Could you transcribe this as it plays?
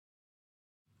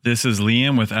This is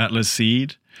Liam with Atlas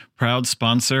Seed, proud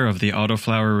sponsor of the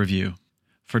Autoflower Review.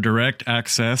 For direct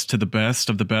access to the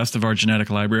best of our genetic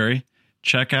library,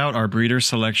 check out our breeder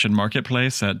selection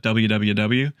marketplace at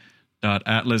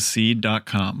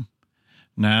www.atlasseed.com.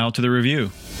 Now to the review.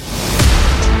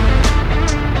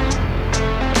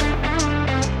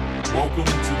 Welcome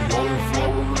to the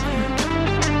Autoflower Review.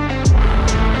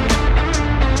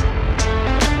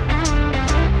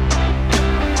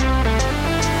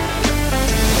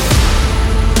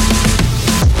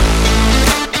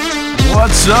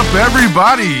 What's up,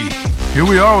 everybody? Here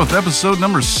we are with episode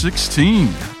number 16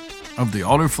 of the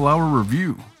Autoflower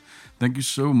Review. Thank you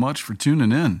so much for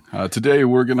tuning in. Today,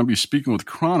 we're going to be speaking with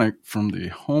Kronic from the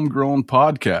Homegrown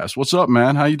Podcast. What's up,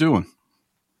 man? How you doing?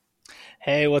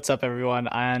 Hey, what's up, everyone?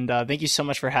 And thank you so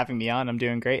much for having me on. I'm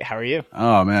doing great. How are you?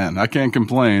 Oh, man, I can't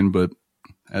complain, but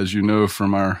as you know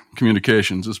from our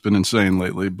communications, it's been insane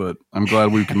lately, but I'm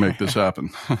glad we can make this happen.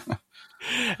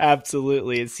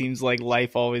 Absolutely. It seems like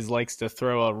life always likes to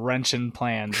throw a wrench in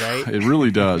plans, right? It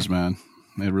really does, man.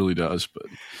 It really does. But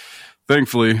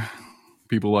thankfully,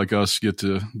 people like us get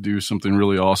to do something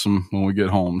really awesome when we get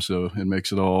home. So it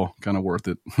makes it all kind of worth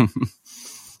it.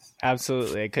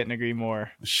 Absolutely. I couldn't agree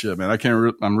more. Shit, man.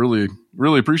 I'm really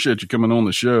appreciate you coming on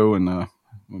the show, and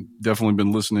we've definitely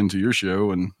been listening to your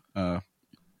show and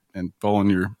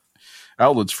following your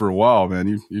outlets for a while,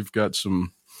 man. You've got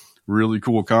some really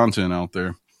cool content out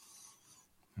there.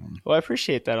 Well, I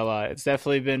appreciate that a lot. It's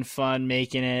definitely been fun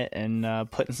making it and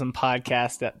putting some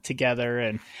podcasts together.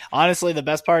 And honestly, the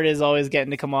best part is always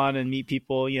getting to come on and meet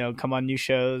people, come on new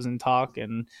shows and talk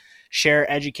and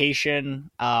share education.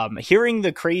 Hearing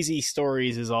the crazy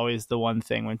stories is always the one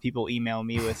thing when people email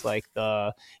me with like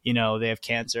they have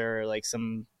cancer or like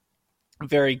some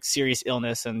very serious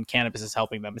illness and cannabis is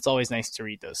helping them. It's always nice to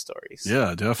read those stories.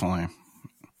 Yeah, definitely.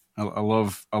 I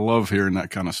love hearing that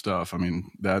kind of stuff. I mean,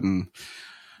 that and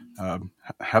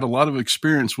had a lot of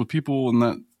experience with people in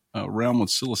that realm with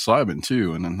psilocybin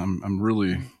too, and I'm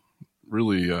really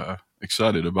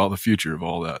excited about the future of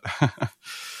all that.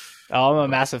 Oh, I'm a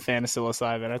massive fan of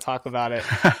psilocybin. I talk about it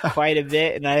quite a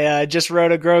bit, and I just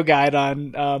wrote a grow guide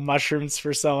on mushrooms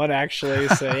for someone actually.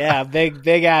 So yeah, big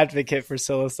advocate for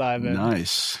psilocybin.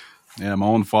 Nice. Yeah, my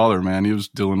own father, man, he was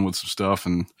dealing with some stuff,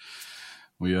 and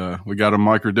we got him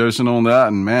microdosing on that,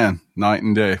 and man, night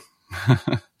and day.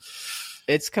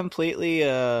 It's completely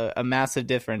a massive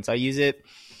difference. I use it,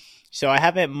 so I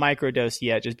haven't microdosed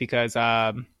yet, just because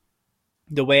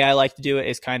the way I like to do it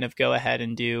is kind of go ahead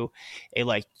and do a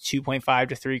like 2.5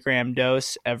 to 3 gram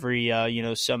dose every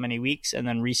so many weeks, and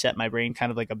then reset my brain,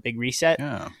 kind of like a big reset.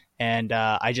 Yeah. And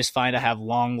I just find I have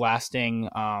long lasting,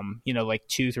 like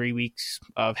 2-3 weeks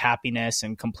of happiness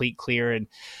and complete clear and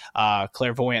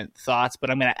clairvoyant thoughts. But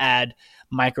I'm going to add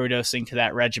microdosing to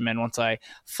that regimen once I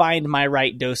find my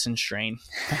right dose and strain.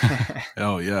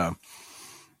 Oh, yeah.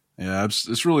 Yeah,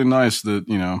 it's really nice that,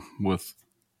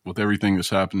 with everything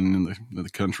that's happening in the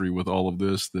country with all of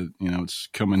this, that, it's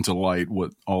coming to light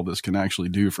what all this can actually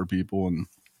do for people, and,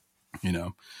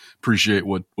 appreciate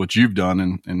what you've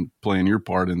done and playing your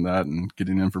part in that and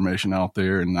getting information out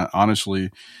there. And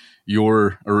honestly,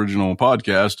 your original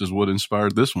podcast is what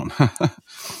inspired this one.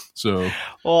 So,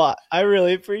 well, I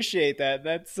really appreciate that.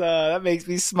 That makes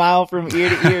me smile from ear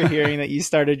to ear hearing that you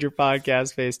started your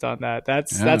podcast based on that.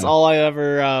 That's all I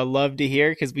ever love to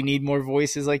hear, because we need more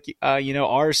voices like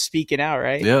ours speaking out,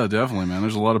 right? Yeah, definitely, man.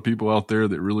 There's a lot of people out there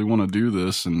that really want to do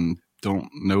this and don't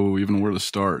know even where to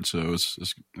start. So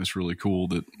it's really cool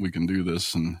that we can do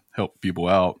this and help people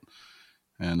out.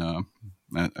 And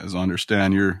as I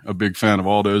understand, you're a big fan of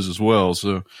Aldo's as well.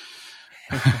 So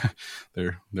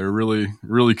they're really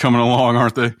coming along,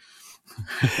 aren't they?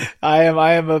 I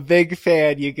am a big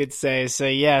fan, you could say. So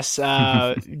yes,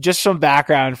 just some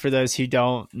background for those who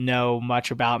don't know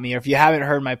much about me, or if you haven't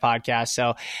heard my podcast.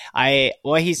 So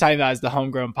what he's talking about is the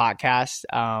Homegrown Podcast.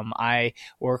 I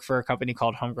work for a company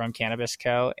called Homegrown Cannabis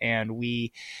Co. And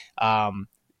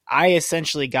I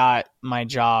essentially got my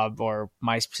job or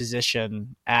my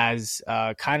position as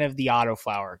kind of the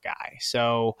autoflower guy.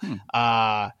 So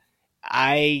I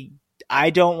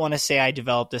don't want to say I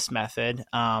developed this method.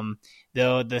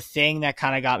 Though the thing that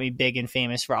kind of got me big and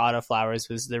famous for autoflowers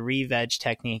was the re-veg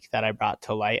technique that I brought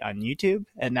to light on YouTube.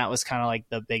 And that was kind of like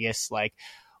the biggest, I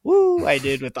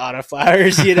did with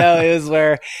autoflowers. It was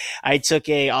where I took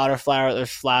a autoflower that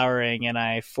was flowering and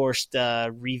I forced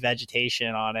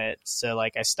revegetation on it. So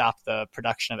I stopped the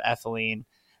production of ethylene,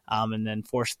 and then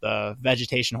forced the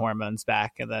vegetation hormones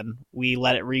back. And then we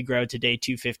let it regrow to day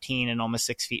 215 and almost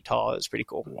 6 feet tall. It was pretty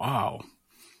cool. Wow.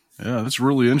 Yeah, that's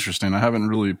really interesting. I haven't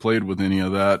really played with any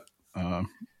of that.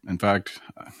 In fact,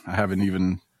 I haven't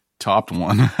even topped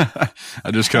one.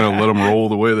 I just kind of let them roll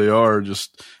the way they are,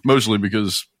 just mostly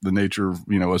because the nature of,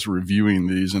 us reviewing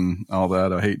these and all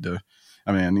that. I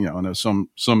know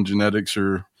some genetics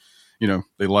are,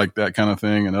 they like that kind of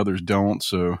thing and others don't.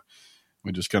 So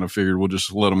we just kind of figured we'll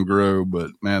just let them grow.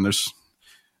 But man,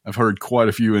 I've heard quite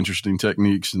a few interesting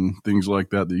techniques and things like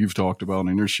that you've talked about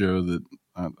in your show that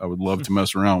I would love to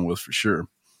mess around with for sure.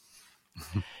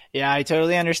 Yeah, I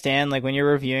totally understand. Like when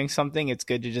you're reviewing something, it's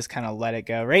good to just kind of let it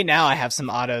go. Right now, I have some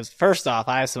autos. First off,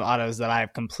 I have some autos that I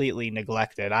have completely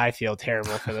neglected. I feel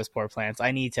terrible for those poor plants.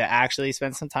 I need to actually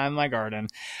spend some time in my garden.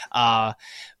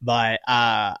 But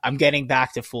I'm getting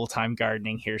back to full-time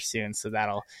gardening here soon, so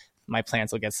my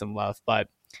plants will get some love. But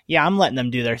yeah, I'm letting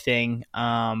them do their thing.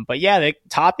 But yeah, the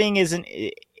topping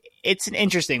it's an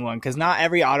interesting one because not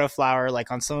every autoflower,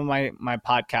 like on some of my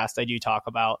podcasts, I do talk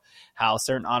about how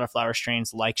certain autoflower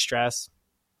strains like stress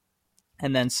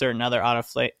and then certain other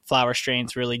autoflower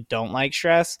strains really don't like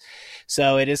stress.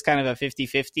 So it is kind of a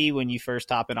 50-50 when you first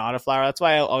top an autoflower. That's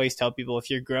why I always tell people if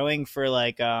you're growing for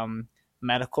like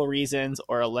medical reasons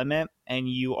or a limit and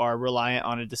you are reliant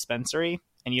on a dispensary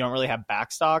and you don't really have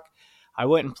backstock, I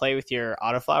wouldn't play with your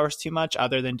autoflowers too much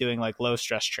other than doing like low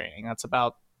stress training. That's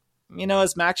about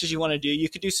as max as you want to do. You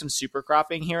could do some super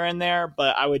cropping here and there,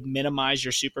 but I would minimize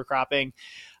your super cropping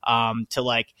to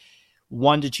like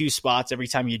 1 to 2 spots every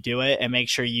time you do it and make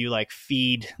sure you like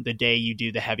feed the day you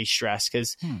do the heavy stress.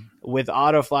 Because with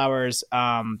autoflowers,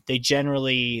 they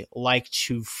generally like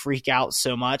to freak out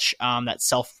so much that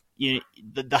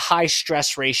the high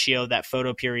stress ratio that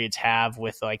photoperiods have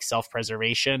with like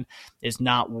self-preservation is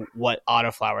not what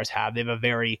autoflowers have. They have a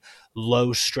very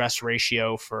low stress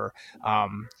ratio for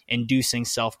inducing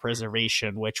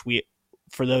self-preservation, which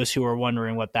for those who are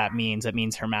wondering what that means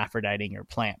hermaphroditing your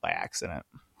plant by accident.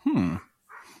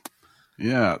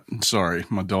 Yeah. Sorry.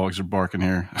 My dogs are barking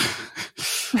here.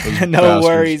 No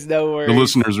worries. No worries. The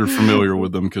listeners are familiar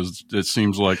with them because it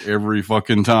seems like every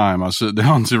fucking time I sit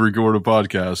down to record a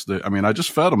podcast, I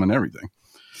just fed them and everything.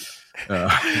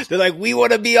 They're like, we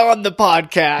want to be on the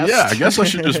podcast. Yeah, I guess I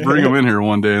should just bring them in here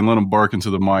one day and let them bark into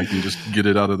the mic and just get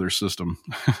it out of their system.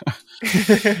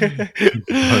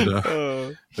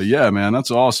 But yeah, man,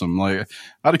 that's awesome. Like,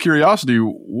 out of curiosity,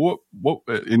 what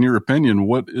in your opinion,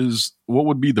 what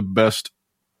would be the best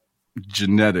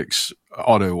genetics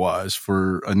auto wise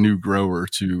for a new grower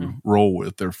to roll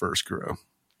with their first grow?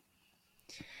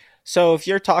 So if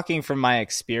you're talking from my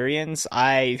experience,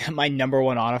 my number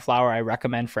one autoflower I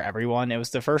recommend for everyone. It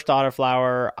was the first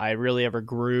autoflower I really ever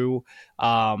grew.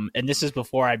 And this is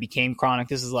before I became Kronic.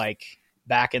 This is like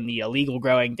back in the illegal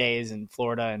growing days in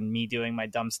Florida and me doing my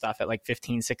dumb stuff at like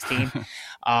 15, 16.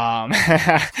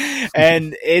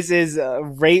 And is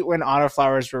right when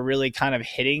autoflowers were really kind of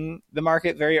hitting the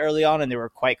market very early on and they were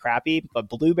quite crappy. But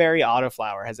blueberry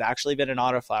autoflower has actually been an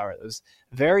autoflower that was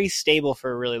very stable for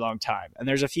a really long time. And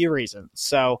there's a few reasons.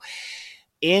 So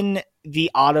in the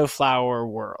autoflower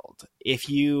world, if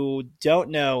you don't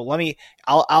know,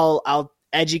 I'll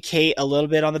educate a little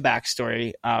bit on the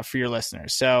backstory for your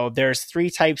listeners. So there's 3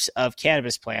 types of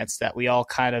cannabis plants that we all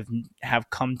kind of have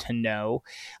come to know.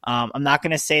 I'm not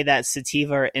going to say that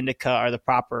sativa or indica are the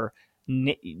proper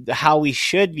how we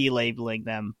should be labeling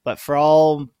them, but for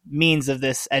all means of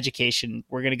this education,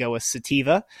 we're going to go with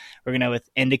sativa, we're going to go with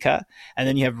indica, and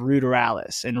then you have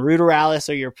ruderalis. And ruderalis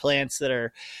are your plants that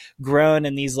are grown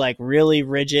in these like really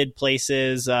rigid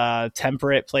places,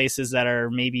 temperate places that are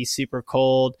maybe super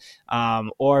cold,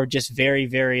 or just very,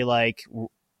 very like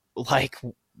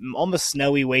almost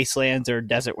snowy wastelands or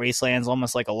desert wastelands,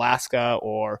 almost like Alaska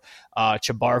or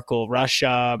Chabarkal,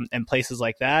 Russia, and places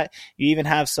like that. You even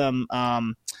have some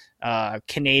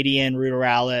Canadian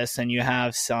ruderalis, and you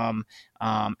have some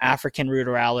African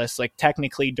ruderalis. Like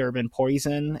technically Durban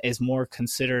poison is more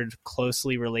considered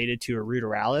closely related to a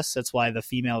ruderalis. That's why the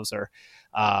females are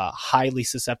highly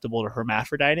susceptible to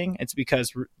hermaphroditing. It's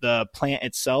because the plant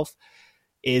itself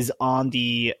is on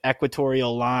the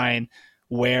equatorial line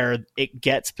where it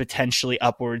gets potentially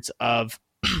upwards of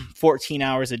 14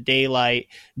 hours of daylight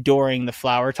during the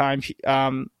flower time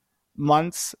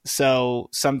months. So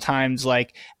sometimes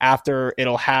like after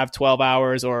it'll have 12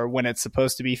 hours or when it's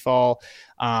supposed to be fall,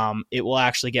 it will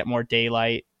actually get more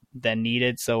daylight than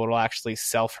needed. So it'll actually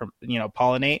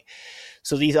pollinate.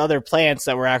 So these other plants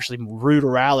that were actually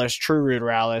ruderalis, true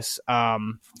ruderalis,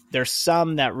 there's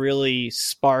some that really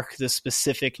spark the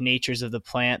specific natures of the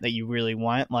plant that you really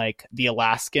want, like the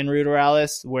Alaskan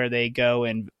ruderalis, where they go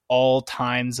in all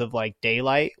times of like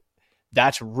daylight.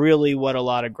 that's really what a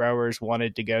lot of growers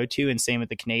wanted to go to, and same with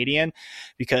the Canadian,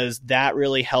 because that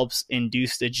really helps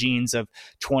induce the genes of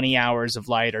 20 hours of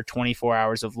light or 24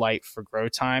 hours of light for grow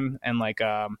time, and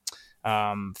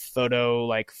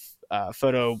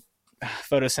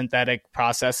photosynthetic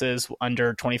processes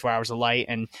under 24 hours of light,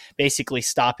 and basically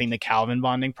stopping the Calvin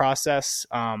bonding process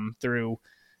through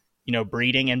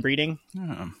breeding and breeding.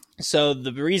 Yeah. So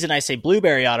the reason I say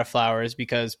blueberry autoflower is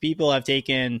because people have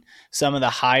taken some of the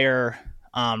higher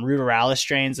ruderalis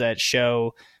strains that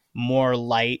show more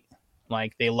light,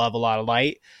 like they love a lot of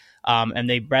light, and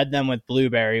they bred them with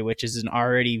blueberry, which is an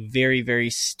already very, very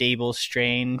stable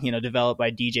strain, developed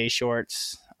by DJ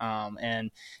Shorts,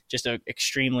 and just an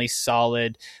extremely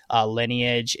solid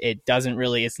lineage.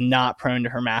 It's not prone to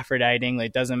hermaphroditing.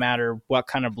 It doesn't matter what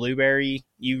kind of blueberry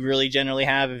you really generally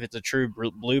have. If it's a true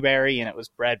blueberry and it was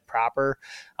bred proper,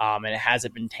 and it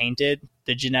hasn't been tainted,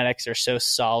 the genetics are so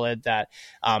solid that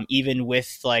even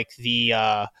with like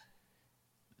the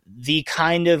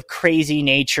kind of crazy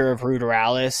nature of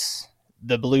ruderalis,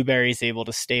 the blueberry is able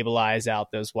to stabilize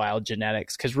out those wild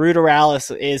genetics, because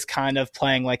ruderalis is kind of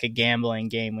playing like a gambling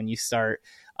game when you start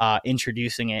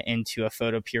introducing it into a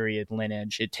photoperiod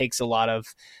lineage. It takes a lot of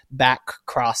back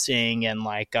crossing and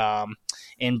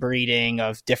inbreeding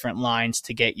of different lines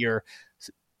to get your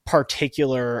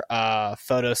particular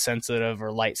photosensitive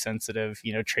or light sensitive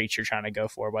traits you're trying to go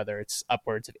for, whether it's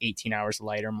upwards of 18 hours of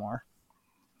light or more.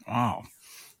 Wow.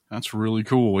 That's really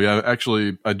cool. Yeah,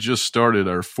 actually, I just started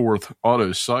our 4th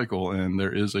auto cycle, and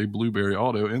there is a blueberry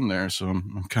auto in there, so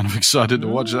I'm kind of excited to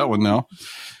watch that one now.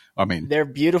 I mean, they're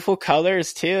beautiful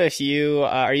colors too. If you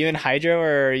are you in hydro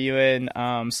or are you in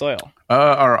soil?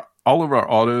 All of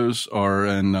our autos are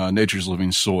in Nature's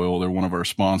Living Soil. They're one of our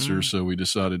sponsors, so we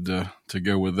decided to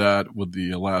go with that with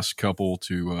the last couple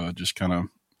to just kind of,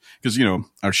 because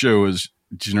our show is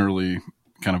generally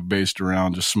kind of based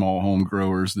around just small home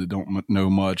growers that don't know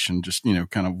much and just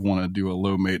kind of want to do a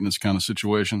low maintenance kind of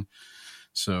situation.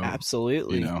 So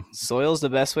absolutely, soil's the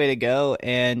best way to go.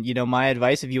 And my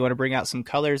advice, if you want to bring out some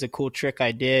colors, a cool trick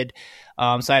I did.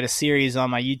 So I had a series on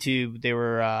my YouTube. They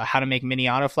were how to make mini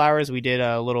autoflowers. We did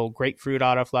a little grapefruit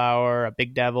autoflower, a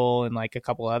big devil, and like a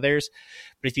couple others.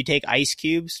 But if you take ice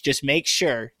cubes, just make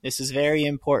sure, this is very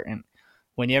important,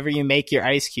 whenever you make your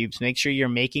ice cubes, make sure you're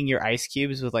making your ice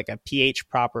cubes with like a pH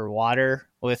proper water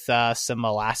with some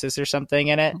molasses or something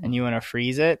in it, and you want to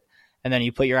freeze it. And then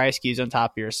you put your ice cubes on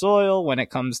top of your soil when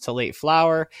it comes to late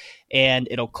flower, and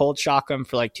it'll cold shock them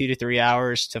for like 2 to 3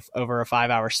 hours to over a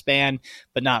 5-hour span,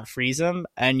 but not freeze them.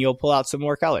 And you'll pull out some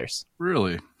more colors.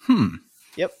 Really?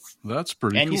 Yep. That's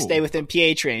pretty cool. And you stay within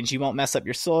pH range. You won't mess up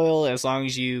your soil as long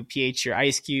as you pH your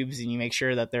ice cubes and you make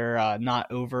sure that they're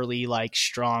not overly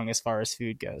strong as far as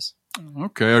food goes.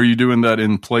 Okay. Are you doing that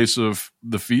in place of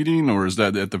the feeding, or is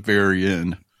that at the very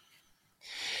end?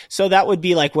 So that would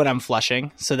be like when I'm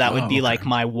flushing. So that would be like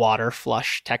my water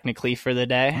flush technically for the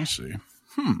day. I see.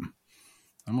 I'm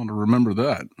going to remember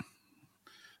that.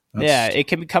 Yeah, it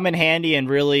can come in handy and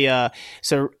really,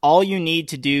 so all you need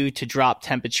to do to drop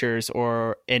temperatures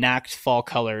or enact fall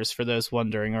colors, for those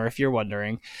wondering, or if you're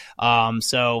wondering.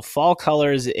 So fall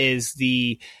colors is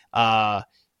the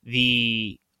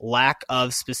lack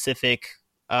of specific,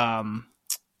 why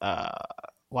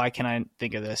can I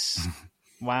think of this?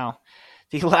 Wow.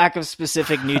 The lack of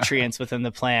specific nutrients within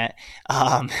the plant.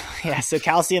 So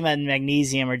calcium and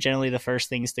magnesium are generally the first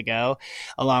things to go,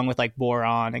 along with like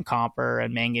boron and copper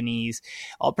and manganese.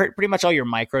 Pretty much all your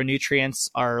micronutrients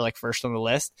are like first on the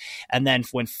list. And then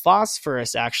when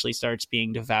phosphorus actually starts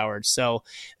being devoured. So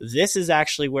this is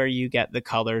actually where you get the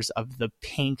colors of the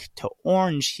pink to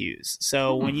orange hues.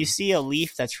 So when you see a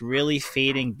leaf that's really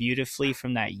fading beautifully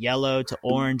from that yellow to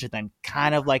orange and then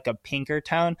kind of like a pinker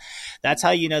tone, that's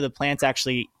how you know the plant's actually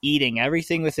eating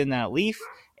everything within that leaf,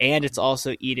 and it's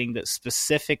also eating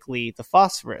specifically the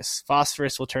phosphorus.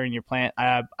 Phosphorus will turn your plant,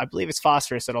 I believe it's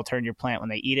phosphorus that'll turn your plant, when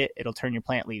they eat it, it'll turn your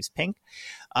plant leaves pink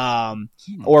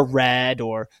or red,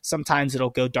 or sometimes it'll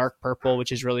go dark purple,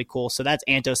 which is really cool. So that's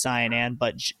anthocyanin,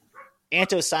 but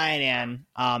anthocyanin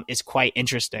is quite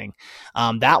interesting.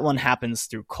 That one happens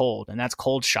through cold, and that's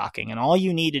cold shocking. And all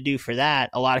you need to do for that,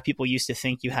 a lot of people used to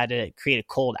think you had to create a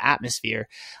cold atmosphere,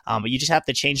 but you just have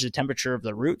to change the temperature of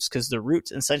the roots, because the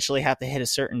roots essentially have to hit a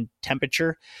certain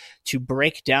temperature to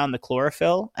break down the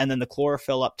chlorophyll, and then the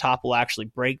chlorophyll up top will actually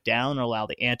break down and allow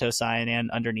the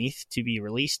anthocyanin underneath to be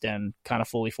released and kind of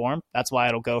fully formed. That's why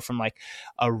it'll go from like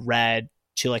a red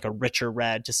to like a richer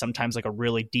red to sometimes like a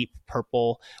really deep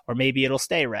purple, or maybe it'll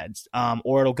stay red,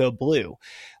 or it'll go blue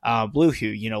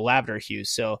hue, lavender hues.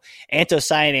 So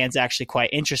anthocyanin is actually quite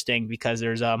interesting because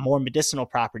there's more medicinal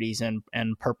properties and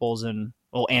purples and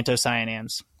well,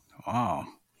 anthocyanins. Wow.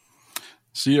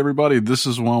 See, everybody, this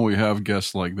is why we have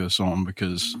guests like this on,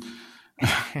 because,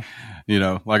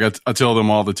 like I tell them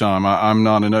all the time, I'm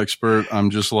not an expert. I'm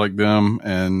just like them,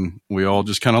 and we all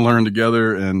just kind of learn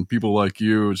together. And people like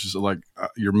you, it's just like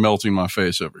you're melting my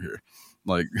face over here.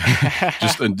 Like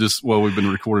we've been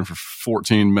recording for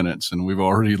 14 minutes and we've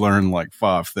already learned like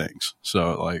 5 things.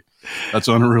 So like, that's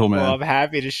unreal, man. Well, I'm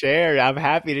happy to share,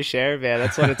 man.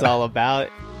 That's what it's all about.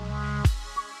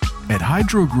 At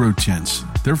Hydro Grow Tents,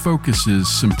 their focus is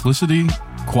simplicity,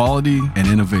 quality, and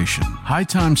innovation. High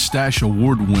Time Stash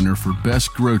Award winner for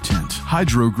Best Grow Tent.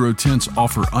 Hydro Grow Tents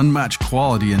offer unmatched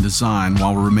quality and design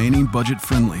while remaining budget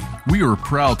friendly. We are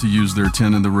proud to use their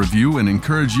tent in the review and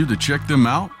encourage you to check them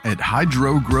out at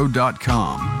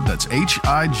hydrogrow.com. That's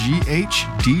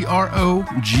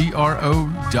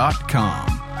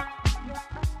HIGHDROGRO.com.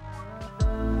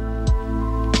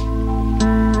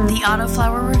 The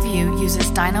Autoflower Review uses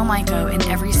Dino-Myco in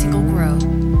every single grow.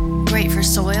 Great for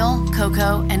soil,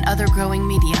 cocoa, and other growing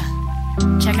media.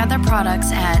 Check out their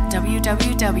products at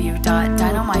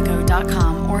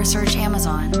www.dinomyco.com or search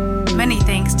Amazon. Many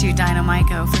thanks to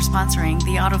Dino-Myco for sponsoring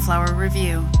the Autoflower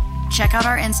Review. Check out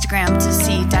our Instagram to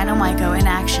see Dino-Myco in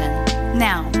action.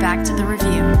 Now, back to the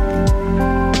review.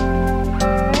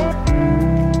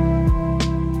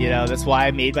 That's why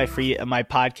I made my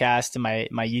podcast and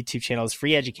my YouTube channel is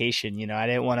free education. I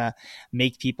didn't want to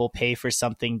make people pay for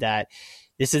something that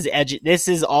this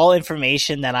is all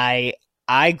information that I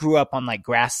grew up on, like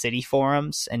Grass City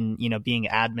forums and, being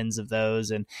admins of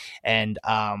those. And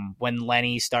when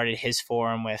Lenny started his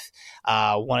forum with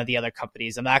one of the other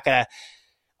companies,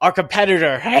 our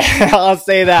competitor, I'll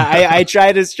say that. I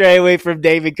try to stray away from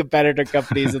naming competitor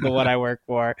companies of the one I work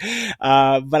for.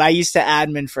 But I used to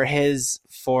admin for his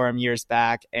forum years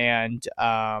back, and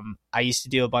I used to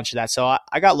do a bunch of that. So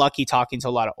I got lucky talking to a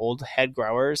lot of old head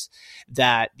growers,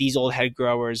 that these old head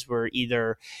growers were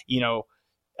either,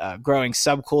 growing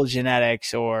subcool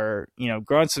genetics or,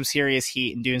 growing some serious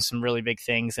heat and doing some really big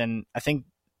things. And I think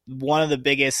one of the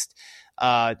biggest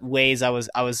ways I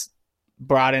was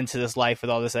brought into this life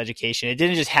with all this education, it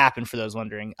didn't just happen, for those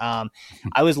wondering. I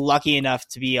was lucky enough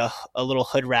to be a little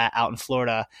hood rat out in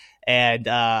Florida, and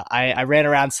I ran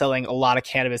around selling a lot of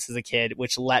cannabis as a kid,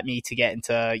 which led me to get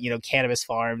into cannabis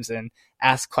farms and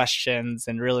ask questions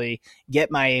and really get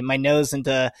my nose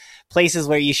into places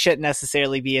where you shouldn't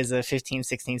necessarily be as a 15,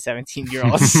 16,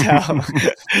 17-year-old. So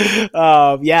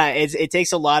it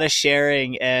takes a lot of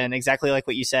sharing, and exactly like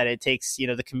what you said, it takes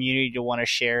the community to want to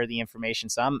share the information.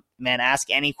 So ask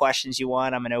any questions you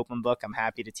want. I'm an open book. I'm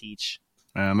happy to teach.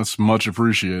 Man, that's much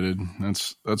appreciated.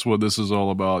 That's what this is all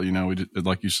about.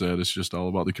 Like you said, it's just all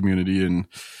about the community and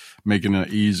making an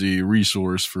easy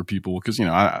resource for people. Because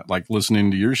I like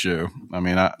listening to your show.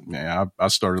 I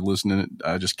started listening.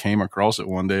 I just came across it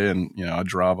one day, and I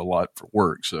drive a lot for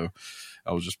work, so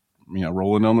I was just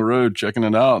rolling down the road checking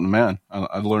it out, and man,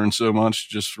 I learned so much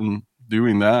just from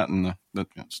doing that. And I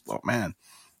thought, man,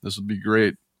 this would be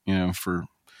great, for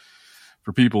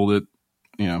people that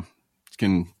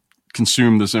can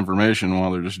consume this information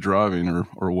while they're just driving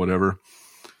or whatever.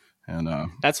 And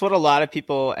that's what a lot of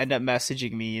people end up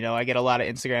messaging me. I get a lot of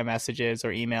Instagram messages or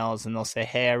emails, and they'll say,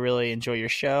 "Hey, I really enjoy your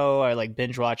show. I like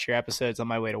binge watch your episodes on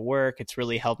my way to work. It's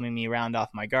really helping me round off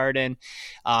my garden."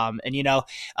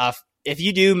 If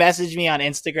you do message me on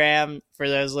Instagram, for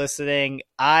those listening,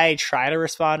 I try to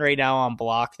respond. Right now on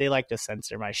block. They like to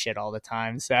censor my shit all the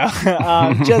time. So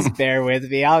just bear with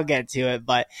me. I'll get to it.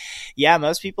 But yeah,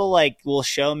 most people will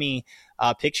show me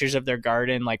pictures of their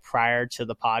garden prior to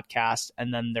the podcast,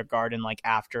 and then their garden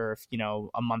after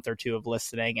a month or two of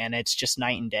listening, and it's just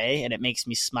night and day, and it makes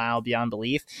me smile beyond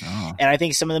belief. And I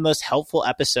think some of the most helpful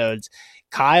episodes,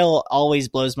 Kyle always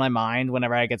blows my mind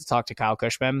whenever I get to talk to Kyle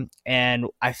Cushman, and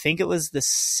I think it was the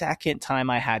second time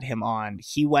I had him on,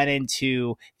 he went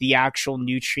into the actual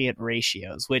nutrient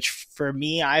ratios, which for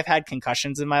me, I've had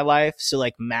concussions in my life, so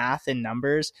math and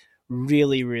numbers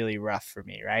really, really rough for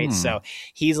me, right? So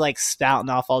he's spouting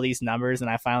off all these numbers, and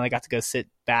I finally got to go sit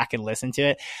back and listen to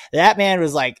it. That man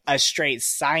was a straight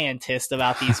scientist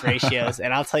about these ratios.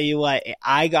 And I'll tell you what,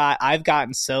 I've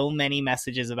gotten so many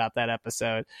messages about that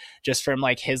episode just from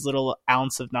his little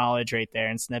ounce of knowledge right there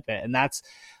and snippet. And that's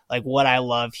what I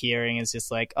love hearing is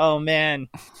just oh man,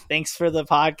 thanks for the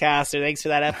podcast, or thanks for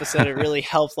that episode. It really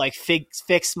helped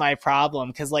fix my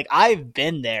problem. Cause I've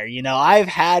been there, I've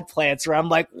had plants where I'm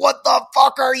what the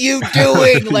fuck are you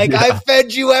doing? Yeah. I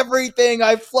fed you everything.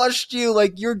 I flushed you.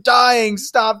 You're dying.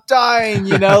 Stop dying.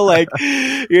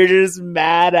 You're just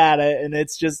mad at it, and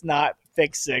it's just not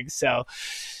fixing. So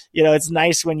it's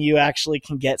nice when you actually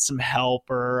can get some help,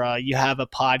 or you have a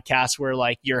podcast where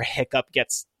like your hiccup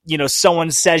gets,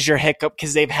 someone says your hiccup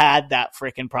because they've had that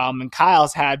freaking problem. And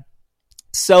Kyle's had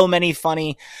so many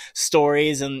funny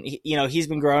stories, and he's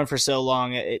been growing for so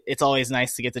long. It's always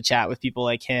nice to get to chat with people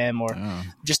like him, or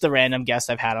just the random guests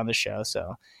I've had on the show.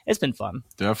 So it's been fun.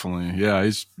 Definitely. Yeah.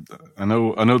 I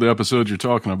know the episode you're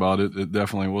talking about. It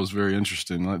definitely was very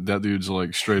interesting. That dude's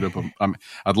like straight up.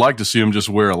 I'd like to see him just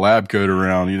wear a lab coat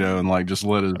around, and like just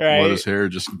let his hair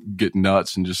just get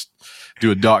nuts and just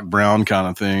do a Doc Brown kind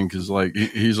of thing. Cause like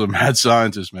he's a mad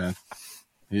scientist, man.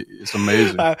 It's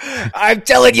amazing. I'm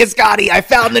telling you, Scotty, I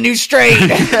found the new strain.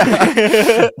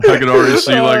 I could already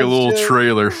see like a little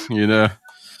trailer,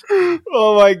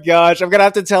 Oh my gosh. I'm going to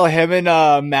have to tell him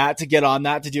and Matt to get on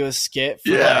that to do a skit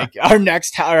for like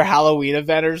our Halloween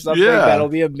event or something. Yeah. That'll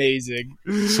be amazing.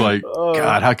 It's like,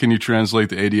 God, how can you translate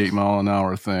the 88 mile an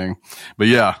hour thing? But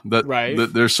yeah,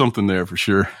 there's something there for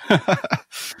sure. But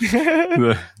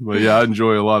yeah, I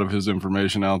enjoy a lot of his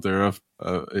information out there.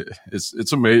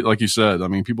 It's amazing. Like you said, I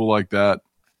mean, people like that,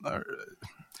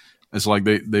 it's like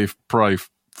they've probably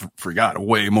forgot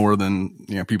way more than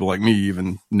people like me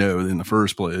even know in the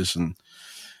first place. And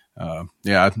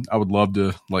I would love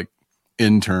to like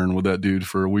intern with that dude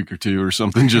for a week or two or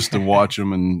something just to watch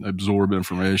him and absorb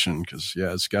information, because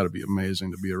it's got to be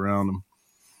amazing to be around him.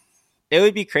 It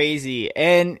would be crazy.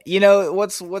 And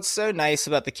what's so nice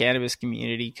about the cannabis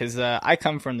community, because I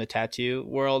come from the tattoo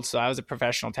world, so I was a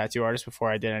professional tattoo artist before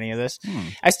I did any of this.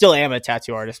 I still am a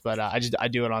tattoo artist, but I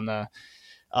do it on the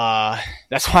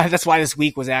that's why this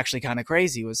week was actually kind of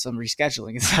crazy with some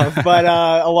rescheduling and stuff. But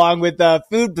along with the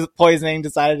food poisoning,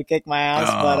 decided to kick my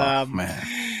ass.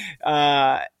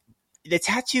 Man. The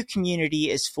tattoo community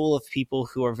is full of people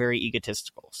who are very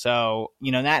egotistical. So,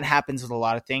 that happens with a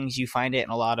lot of things. You find it in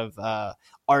a lot of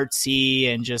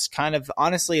artsy and just kind of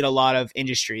honestly in a lot of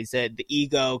industries that the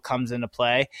ego comes into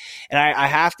play. And I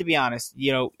have to be honest,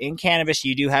 in cannabis,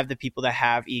 you do have the people that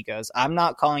have egos. I'm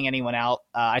not calling anyone out.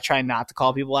 I try not to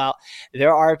call people out.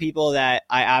 There are people that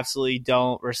I absolutely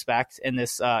don't respect in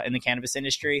this, in the cannabis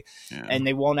industry, and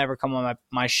they won't ever come on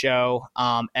my show.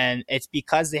 And it's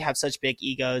because they have such big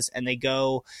egos, and they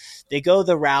go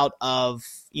the route of,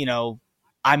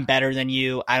 I'm better than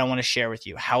you. I don't want to share with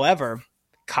you. However,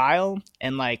 Kyle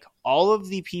and like all of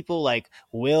the people like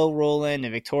Will Rowland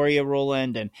and Victoria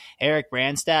Rowland and Eric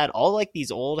Branstad, all like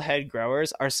these old head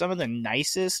growers, are some of the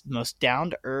nicest, most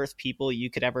down to earth people you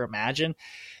could ever imagine.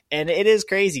 And it is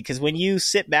crazy because when you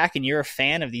sit back and you're a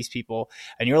fan of these people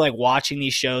and you're like watching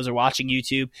these shows or watching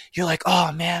YouTube, you're like,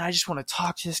 oh man, I just want to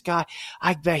talk to this guy.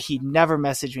 I bet he'd never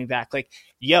message me back. Like,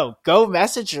 yo, go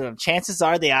message them. Chances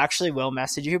are they actually will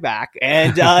message you back.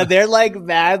 And they're like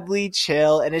madly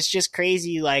chill. And it's just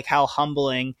crazy like how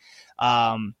humbling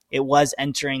it was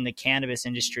entering the cannabis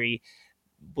industry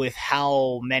with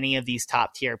how many of these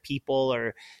top tier people,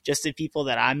 or just the people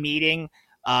that I'm meeting,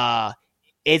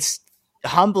 it's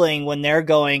humbling when they're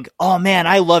going, oh man,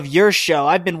 I love your show.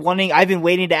 I've been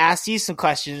waiting to ask you some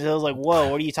questions. And I was like, whoa,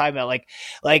 what are you talking about?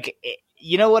 Like,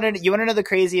 you want to know the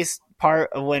craziest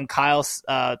part of when when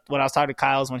I was talking to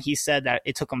Kyle, is when he said that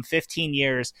it took him 15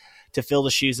 years to fill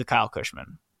the shoes of Kyle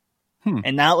Cushman.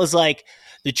 And that was like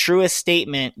the truest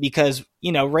statement, because,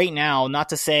 right now, not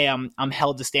to say I'm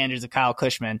held to standards of Kyle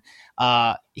Cushman.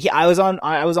 I was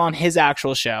on his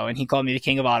actual show, and he called me the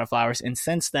king of autoflowers. And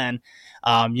since then,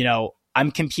 I'm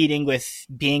competing with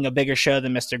being a bigger show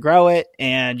than Mr. Grow It.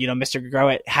 And, Mr. Grow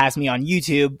It has me on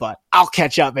YouTube, but I'll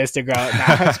catch up, Mr. Grow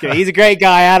It. No, he's a great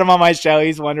guy. I had him on my show.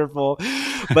 He's wonderful.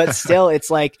 But still,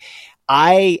 it's like,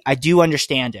 I do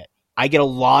understand it. I get a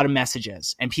lot of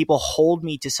messages, and people hold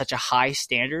me to such a high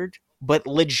standard, but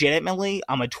legitimately,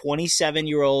 I'm a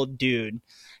 27-year-old dude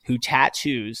who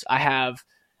tattoos. I have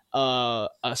a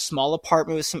small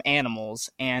apartment with some animals,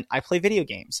 and I play video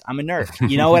games. I'm a nerd.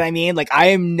 You know what I mean? Like, I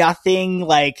am nothing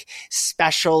like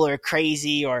special or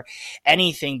crazy or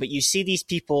anything, but you see these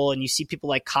people, and you see people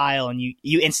like Kyle, and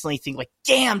you instantly think like,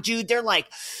 damn, dude,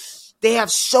 they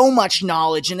have so much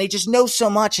knowledge and they just know so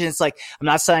much. And it's like, I'm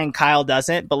not saying Kyle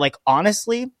doesn't, but like,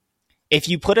 honestly, if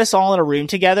you put us all in a room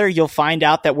together, you'll find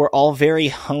out that we're all very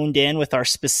honed in with our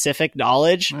specific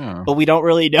knowledge, but we don't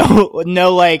really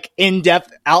know like in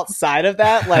depth outside of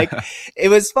that. Like, it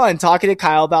was fun talking to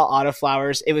Kyle about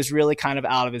autoflowers. It was really kind of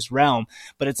out of his realm,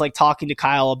 but it's like talking to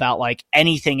Kyle about like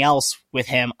anything else with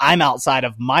him. I'm outside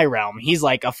of my realm. He's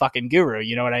like a fucking guru.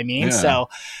 You know what I mean? Yeah. So,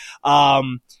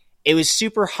 it was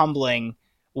super humbling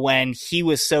when he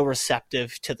was so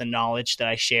receptive to the knowledge that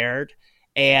I shared.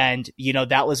 And,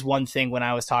 that was one thing when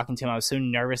I was talking to him, I was so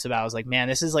nervous about. I was like, man,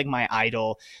 this is like my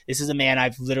idol. This is a man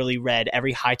I've literally read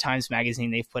every High Times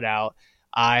magazine they've put out.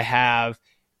 I have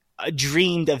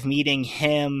dreamed of meeting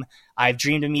him. I've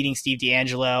dreamed of meeting Steve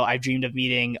D'Angelo. I've dreamed of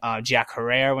meeting Jack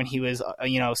Herrera when he was,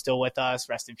 still with us.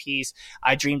 Rest in peace.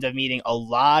 I dreamed of meeting a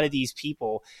lot of these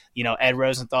people, Ed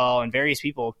Rosenthal and various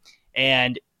people.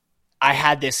 And I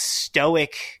had this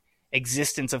stoic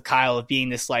existence of Kyle of being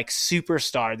this like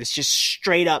superstar, this just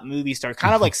straight up movie star,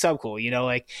 kind of like Subcool,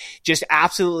 like just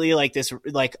absolutely like this,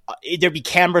 like there'd be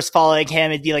cameras following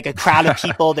him. It'd be like a crowd of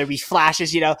people. There'd be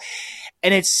flashes,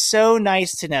 and it's so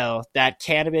nice to know that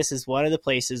cannabis is one of the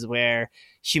places where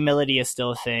humility is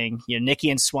still a thing. Nikki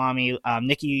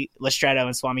Lestretto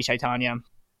and Swami Chaitanya.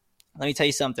 Let me tell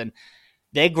you something.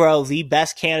 They grow the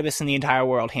best cannabis in the entire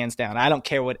world, hands down. I don't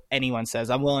care what anyone says.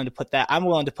 I'm willing to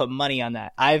put money on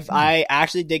that. I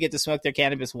actually did get to smoke their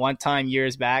cannabis one time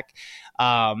years back.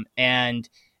 And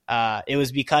it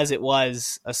was because it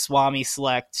was a Swami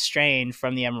Select strain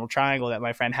from the Emerald Triangle that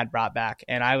my friend had brought back.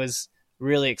 And I was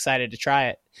really excited to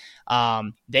try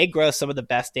it. They grow some of the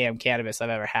best damn cannabis I've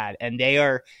ever had. And they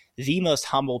are the most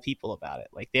humble people about it.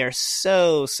 Like they're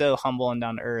so, so humble and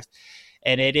down to earth.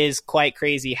 And it is quite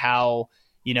crazy how,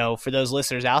 for those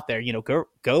listeners out there,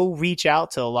 go reach out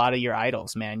to a lot of your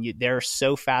idols, man. They're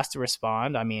so fast to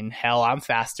respond. I mean, hell, I'm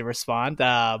fast to respond.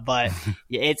 But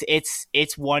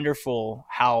it's wonderful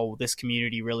how this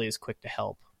community really is quick to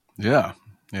help. Yeah.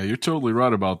 Yeah. You're totally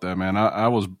right about that, man. I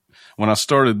was, when I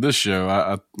started this show,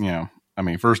 I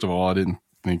mean, first of all, I didn't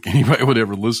think anybody would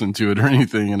ever listen to it or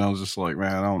anything. And I was just like,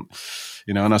 man, I don't,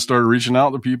 and I started reaching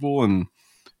out to people and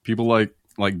people like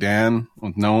Dan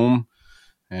with Gnome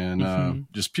and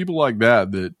just people like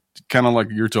that kind of like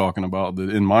you're talking about, that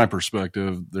in my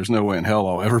perspective, there's no way in hell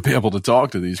I'll ever be able to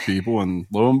talk to these people. And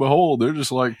lo and behold, they're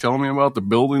just like telling me about the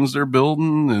buildings they're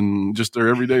building and just their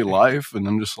everyday life. And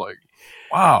I'm just like,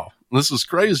 wow, this is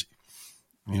crazy.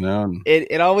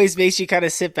 It always makes you kind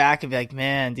of sit back and be like,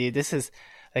 man, dude, this is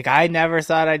like, I never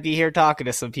thought I'd be here talking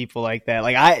to some people like that.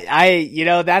 Like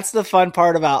that's the fun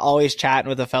part about always chatting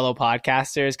with a fellow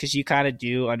podcasters. Cause you kind of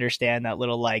do understand that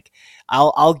little, like,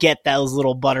 I'll get those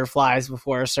little butterflies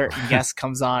before a certain guest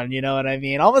comes on. You know what I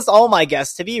mean? Almost all my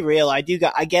guests, to be real, I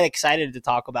get excited to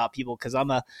talk about people. Cause I'm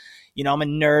a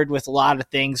nerd with a lot of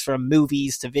things, from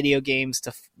movies to video games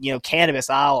to, cannabis.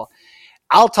 I'll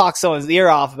talk someone's ear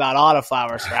off about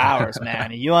autoflowers for hours,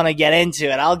 man. And you want to get into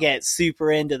it, I'll get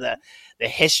super into the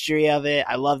history of it.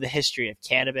 I love the history of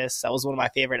cannabis. That was one of my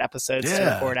favorite episodes to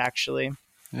record, actually.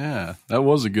 Yeah, that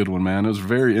was a good one, man. It was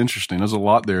very interesting. There's a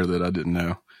lot there that I didn't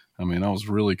know. I mean, I was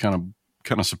really kind of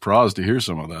surprised to hear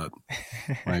some of that.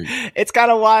 Like, it's kind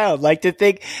of wild. Like, to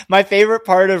think, my favorite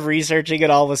part of researching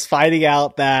it all was finding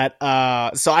out that,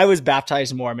 so I was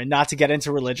baptized Mormon, not to get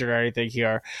into religion or anything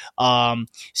here.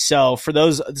 So for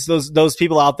those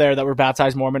people out there that were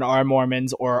baptized Mormon, are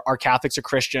Mormons or are Catholics or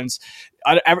Christians,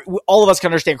 all of us can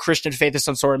understand Christian faith of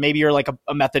some sort. Maybe you're like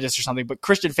a Methodist or something, but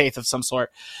Christian faith of some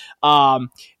sort.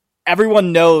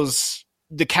 Everyone knows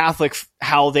the Catholic,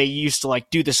 how they used to like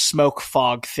do the smoke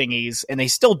fog thingies, and they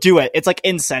still do it. It's like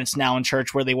incense now in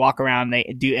church where they walk around and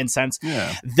they do incense.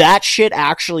 Yeah. That shit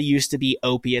actually used to be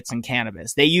opiates and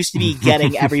cannabis. They used to be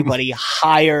getting everybody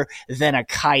higher than a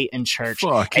kite in church.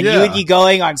 Fuck, and you would be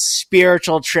going on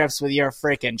spiritual trips with your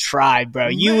freaking tribe, bro.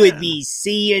 You would be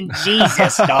seeing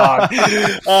Jesus, dog.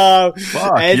 So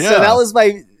that was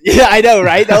yeah, I know,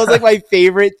 right? That was like my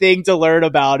favorite thing to learn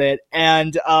about it.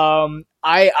 And,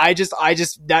 I just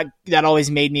that always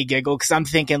made me giggle, because I'm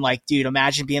thinking, like, dude,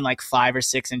 imagine being like 5 or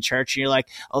 6 in church and you're like,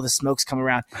 oh, the smoke's coming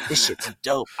around. This shit's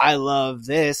dope. I love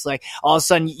this. Like, all of a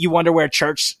sudden you wonder where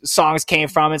church songs came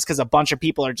from. It's because a bunch of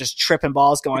people are just tripping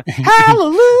balls going,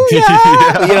 hallelujah.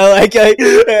 Like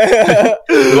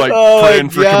praying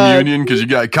for communion because you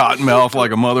got cotton mouth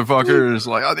like a motherfucker. It's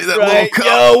like, I need that little cup.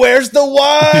 Yo, where's the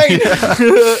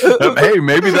wine? Hey,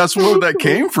 maybe that's where that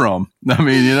came from. I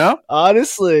mean,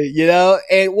 honestly,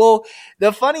 and well,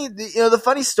 the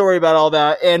funny story about all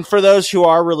that, and for those who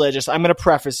are religious, I'm going to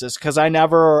preface this because I'm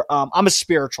a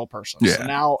spiritual person. Yeah.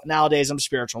 So nowadays I'm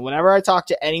spiritual. Whenever I talk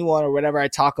to anyone or whenever I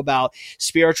talk about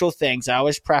spiritual things, I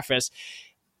always preface,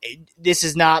 this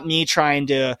is not me trying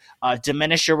to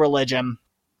diminish your religion.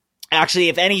 Actually,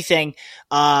 if anything,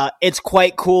 it's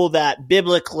quite cool that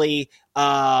biblically,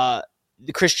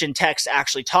 the Christian text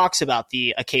actually talks about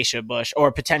the acacia bush,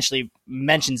 or potentially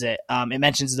mentions it. It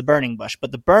mentions the burning bush,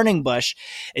 but the burning bush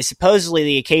is supposedly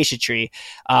the acacia tree.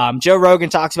 Joe Rogan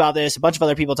talks about this. A bunch of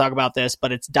other people talk about this,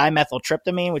 but it's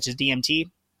dimethyltryptamine, which is DMT.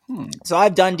 So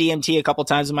I've done DMT a couple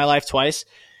times in my life, twice,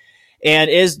 and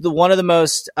is one of the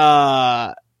most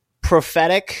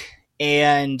prophetic,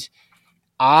 and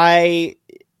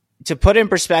to put in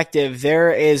perspective,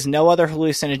 there is no other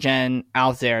hallucinogen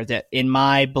out there that, in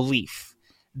my belief,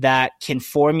 that can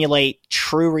formulate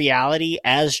true reality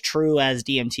as true as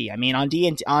DMT. I mean, on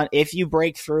DMT, if you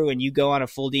break through and you go on a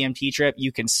full DMT trip,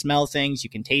 you can smell things, you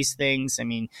can taste things. I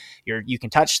mean, you can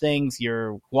touch things.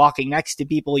 You're walking next to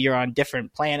people. You're on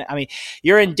different planet. I mean,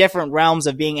 you're in different realms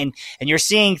of being, and you're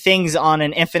seeing things on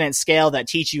an infinite scale that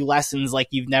teach you lessons like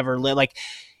you've never lived. Like,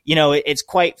 it's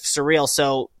quite surreal.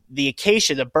 So the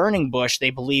acacia, the burning bush, they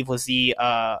believe was the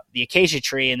acacia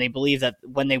tree, and they believe that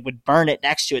when they would burn it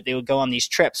next to it, they would go on these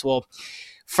trips. Well,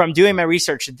 from doing my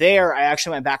research there, I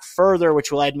actually went back further,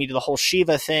 which led me to the whole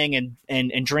Shiva thing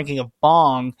and drinking of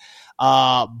bong.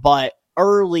 But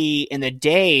early in the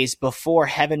days before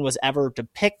heaven was ever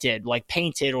depicted, like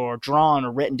painted or drawn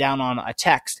or written down on a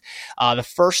text, the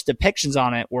first depictions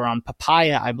on it were on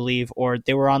papaya, I believe, or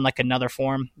they were on like another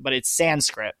form, but it's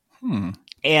Sanskrit.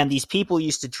 And these people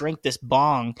used to drink this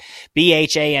bong,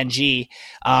 BHANG.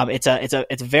 It's a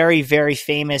very, very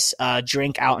famous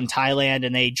drink out in Thailand,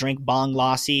 and they drink bong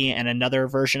lassi and another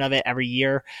version of it every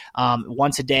year.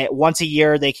 Once a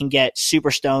year, they can get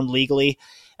super stoned legally.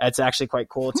 It's actually quite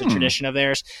cool. It's a tradition of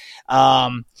theirs.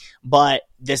 But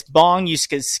this bong used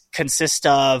to consist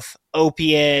of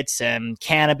opiates and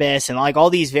cannabis and like all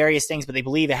these various things, but they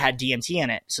believe it had DMT in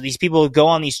it. So these people would go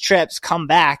on these trips, come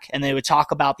back, and they would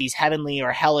talk about these heavenly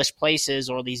or hellish places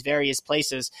or these various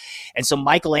places. And so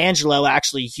Michelangelo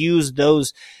actually used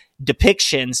those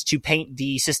depictions to paint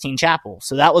the Sistine Chapel.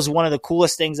 So that was one of the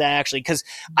coolest things that because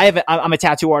I'm a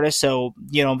tattoo artist. So,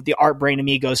 the art brain to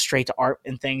me goes straight to art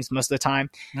and things most of the time.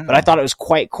 But I thought it was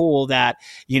quite cool that,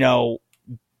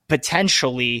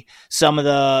 potentially some of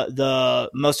the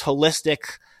most holistic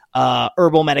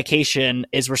herbal medication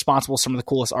is responsible for some of the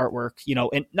coolest artwork,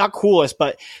 and not coolest,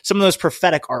 but some of those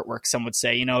prophetic artwork, some would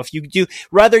say, if you do,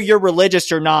 whether you're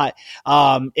religious or not,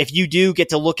 if you do get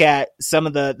to look at some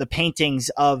of the paintings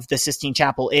of the Sistine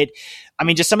Chapel,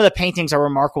 just some of the paintings are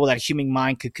remarkable that a human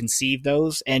mind could conceive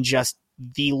those, and just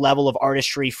the level of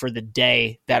artistry for the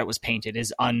day that it was painted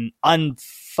is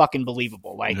unfucking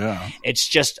believable. Like, it's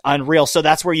just unreal. So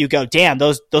that's where you go, damn,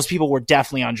 those people were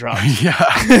definitely on drugs. Yeah,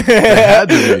 they had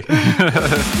to be.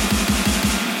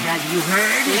 Have you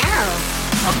heard? No.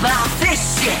 About this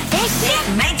shit? This shit?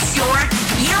 Make sure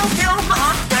you do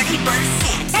off 30%.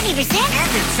 30%? And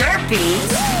the terpenes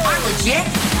are legit.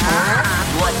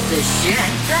 What the shit?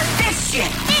 The this shit.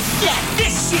 This shit.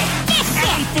 This shit. This shit.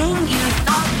 Everything you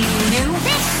thought you knew.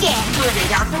 This shit. Put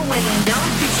it out the window,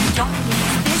 cause you don't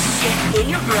need this shit in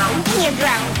your grow.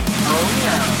 Oh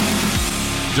no.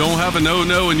 Don't have a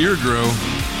no-no in your grow?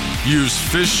 Use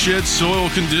Fish Shit Soil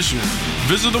Conditioner.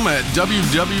 Visit them at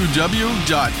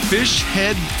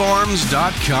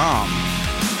www.fishheadfarms.com.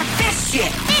 This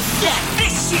shit. This shit.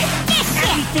 This shit. This shit.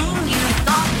 Everything you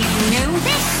thought you knew.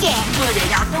 This shit. Put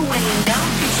it out the window,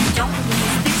 cause you don't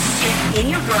need this shit in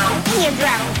your grow.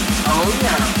 Oh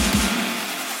no.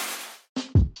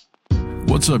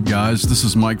 What's up, guys? This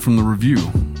is Mike from The Review.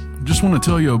 Just want to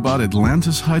tell you about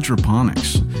Atlantis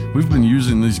Hydroponics. We've been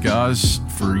using these guys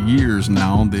for years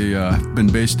now. They have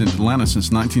been based in Atlanta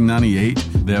since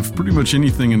 1998. They have pretty much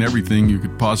anything and everything you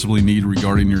could possibly need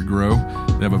regarding your grow.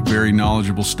 They have a very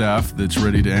knowledgeable staff that's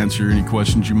ready to answer any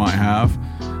questions you might have.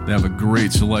 They have a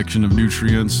great selection of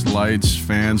nutrients, lights,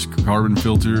 fans, carbon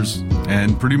filters,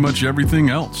 and pretty much everything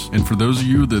else. And for those of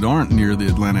you that aren't near the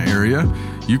Atlanta area,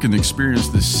 you can experience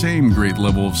the same great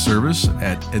level of service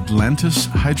at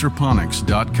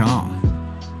AtlantisHydroponics.com.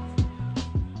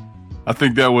 I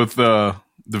think that with Da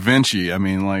Vinci, I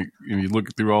mean, like, you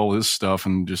look through all his stuff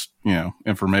and just,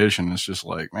 information, it's just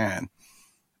like, man,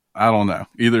 I don't know.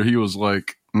 Either he was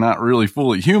like not really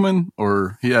fully human,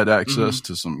 or he had access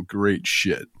to some great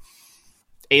shit.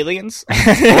 Aliens?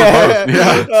 Yeah.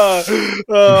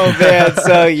 Oh man,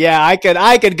 so yeah, I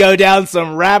could go down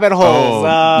some rabbit holes.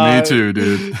 Me too,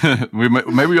 dude.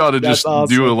 Maybe we ought to just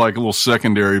do a little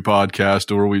secondary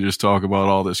podcast where we just talk about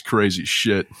all this crazy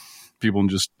shit. People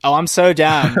just I'm so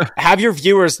down. Have your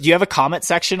viewers, do you have a comment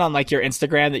section on like your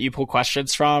Instagram that you pull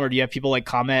questions from, or do you have people like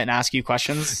comment and ask you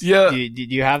questions? Yeah. Do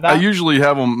you have that? I usually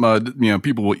have them,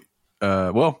 people,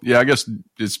 I guess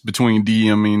it's between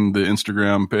DMing the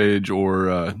Instagram page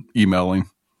or emailing.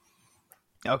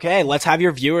 Okay, let's have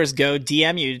your viewers go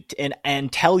DM you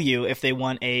and tell you if they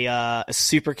want a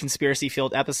super conspiracy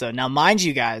filled episode. Now, mind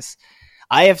you guys,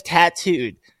 I have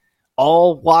tattooed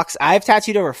all walks. I've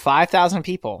tattooed over 5,000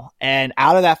 people, and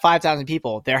out of that 5,000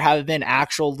 people, there have been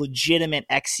actual legitimate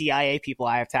ex-CIA people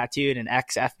I have tattooed, and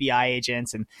ex-FBI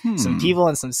agents, and some people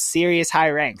in some serious high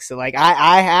ranks. So like,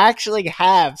 I actually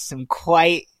have some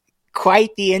quite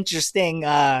quite the interesting,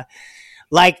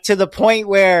 like to the point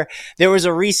where there was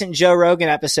a recent Joe Rogan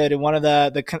episode, and one of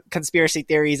the conspiracy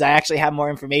theories I actually have more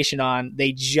information on,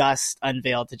 they just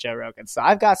unveiled to Joe Rogan. So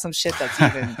I've got some shit that's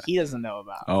even he doesn't know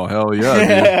about. Oh, hell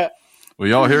yeah, dude. Well,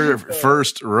 y'all hear it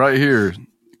first right here.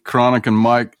 Kronic and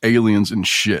Mike, aliens and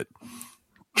shit.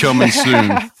 Coming soon.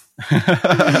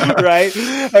 Right?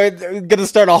 I'm going to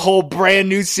start a whole brand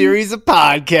new series of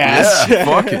podcasts. Yeah,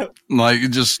 fuck it. Like,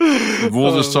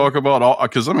 we'll just talk about all,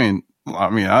 because I don't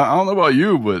know about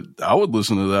you, but I would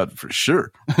listen to that for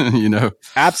sure. You know,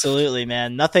 absolutely,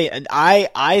 man. Nothing.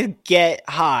 I get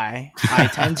high. I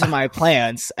tend to my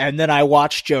plants, and then I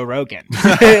watch Joe Rogan.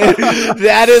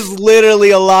 That is literally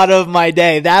a lot of my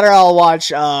day. That or I'll watch.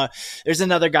 There's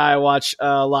another guy I watch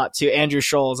a lot too, Andrew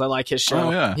Scholes. I like his show.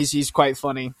 Oh, yeah. He's quite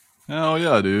funny. Oh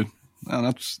yeah, dude. Man,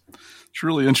 it's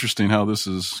really interesting how this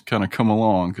has kind of come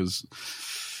along. Because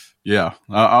yeah,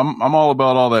 I'm all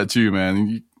about all that too,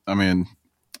 man. I mean,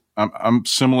 I'm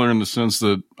similar in the sense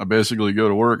that I basically go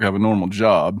to work, have a normal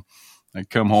job. I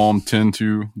come home, tend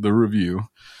to the review.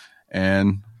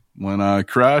 And when I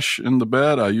crash in the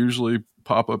bed, I usually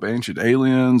pop up Ancient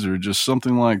Aliens or just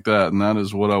something like that. And that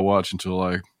is what I watch until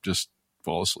I just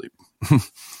fall asleep.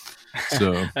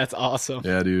 So that's awesome.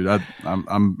 Yeah, dude.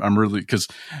 I'm really, because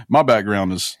my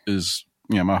background is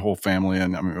my whole family,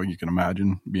 and I mean, you can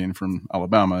imagine being from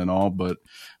Alabama and all, but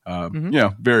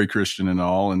very Christian and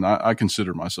all, and I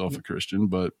consider myself a Christian,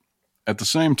 but at the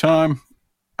same time,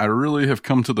 I really have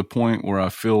come to the point where I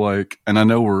feel like, and I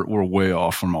know we're way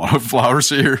off from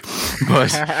Autoflowers here,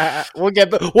 but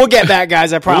we'll get back,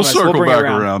 guys. I promise. We'll circle back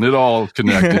around. It all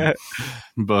connected.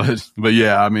 But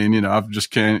yeah, I mean, I've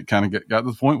just kind of got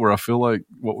to the point where I feel like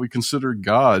what we consider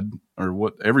God, or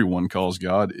what everyone calls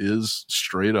God, is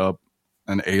straight up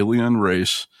an alien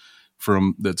race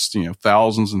that's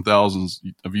thousands and thousands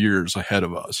of years ahead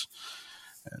of us.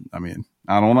 And I mean,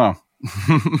 I don't know.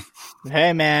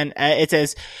 Hey man, it's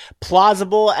as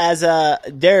plausible as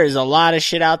there is a lot of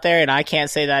shit out there, and I can't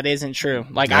say that isn't true.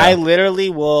 Like, yeah. I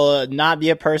literally will not be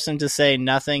a person to say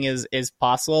nothing is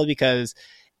possible, because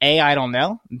A, I don't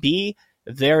know. B,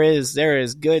 there is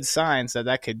good signs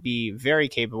that could be very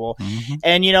capable. Mm-hmm.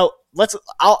 And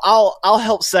I'll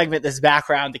help segment this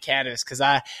background to cannabis, because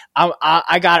I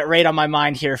got it right on my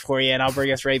mind here for you, and I'll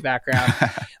bring us right back around.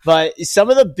 But some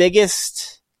of the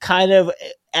biggest kind of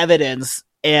evidence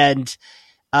and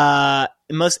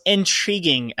most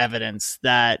intriguing evidence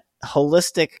that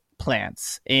holistic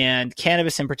plants, and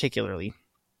cannabis in particularly,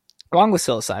 along with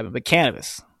psilocybin, but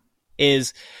cannabis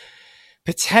is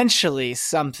potentially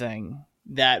something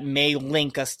that may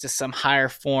link us to some higher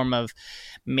form of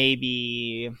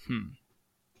maybe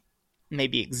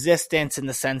existence, in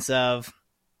the sense of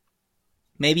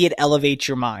maybe it elevates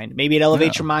your mind. Maybe it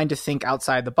elevates your mind to think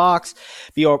outside the box,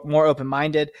 be more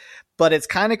open-minded. But it's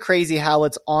kind of crazy how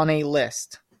it's on a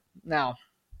list. Now,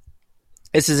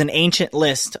 this is an ancient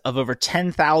list of over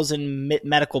 10,000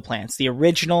 medical plants, the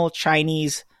original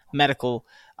Chinese medical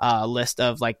list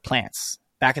of like plants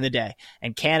back in the day.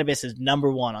 And cannabis is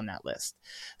number one on that list.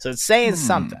 So it's saying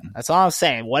something. That's all I'm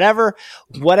saying. Whatever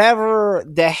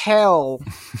the hell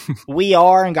we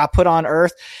are and got put on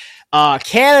earth,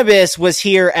 cannabis was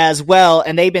here as well,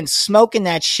 and they've been smoking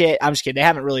that shit. I'm just kidding. They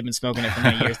haven't really been smoking it for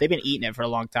many years. They've been eating it for a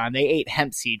long time. They ate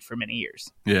hemp seed for many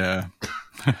years. Yeah.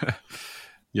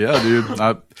 Yeah, dude.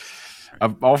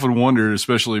 I've often wondered,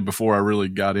 especially before I really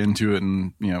got into it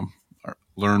and,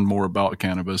 learned more about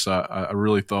cannabis, I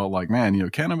really thought like, man,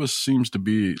 cannabis seems to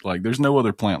be like, there's no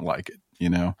other plant like it,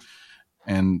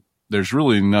 and there's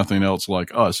really nothing else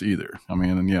like us either. I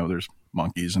mean, and, there's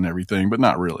monkeys and everything, but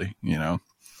not really, Yeah.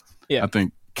 I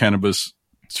think cannabis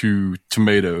to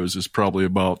tomatoes is probably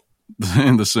about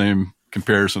in the same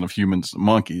comparison of humans to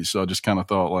monkeys. So I just kind of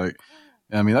thought like,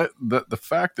 I mean, the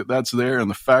fact that that's there, and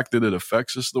the fact that it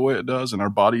affects us the way it does, and our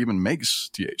body even makes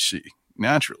THC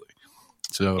naturally.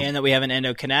 So, and that we have an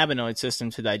endocannabinoid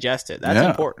system to digest it. That's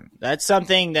important. That's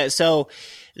something that, so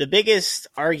the biggest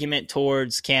argument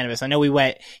towards cannabis, I know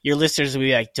your listeners will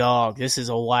be like, dog, this is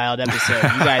a wild episode.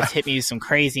 You guys hit me with some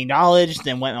crazy knowledge,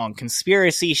 then went on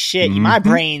conspiracy shit. Mm-hmm. My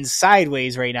brain's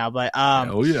sideways right now. But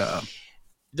oh yeah,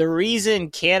 the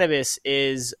reason cannabis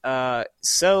is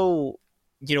so,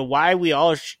 why we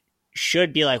all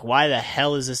should be like, why the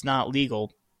hell is this not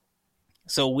legal?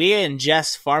 So we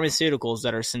ingest pharmaceuticals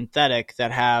that are synthetic,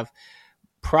 that have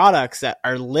products that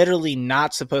are literally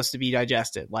not supposed to be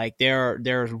digested. Like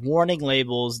there's warning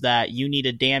labels that you need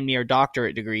a damn near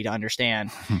doctorate degree to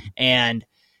understand. And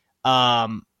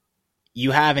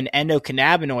you have an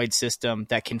endocannabinoid system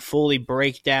that can fully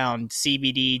break down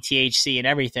CBD, THC, and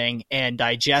everything and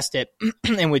digest it.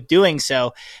 And with doing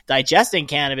so, digesting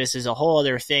cannabis is a whole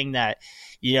other thing that,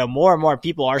 you know, more and more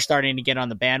people are starting to get on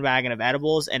the bandwagon of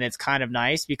edibles. And it's kind of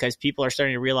nice because people are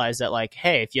starting to realize that, like,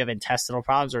 hey, if you have intestinal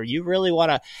problems or you really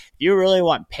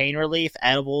want pain relief,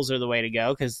 edibles are the way to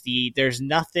go, because there's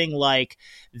nothing like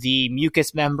the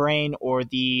mucous membrane or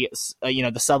the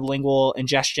sublingual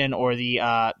ingestion or the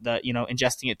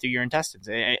ingesting it through your intestines.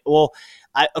 I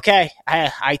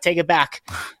take it back.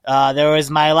 There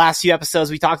was my last few episodes,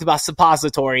 we talked about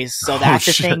suppositories, so that's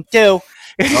a thing too.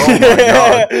 Oh my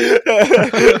God.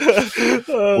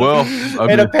 Well,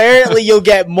 and apparently you'll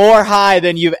get more high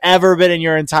than you've ever been in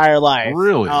your entire life.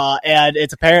 Really? And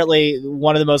it's apparently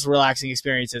one of the most relaxing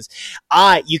experiences.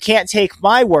 You can't take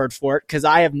my word for it because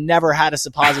I have never had a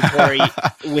suppository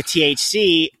with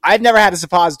THC. I've never had a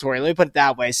suppository. Let me put it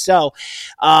that way. So,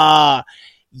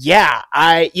 yeah,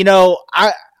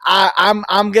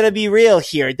 I'm gonna be real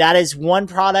here. That is one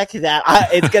product that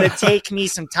it's gonna take me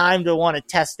some time to want to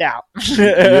test out.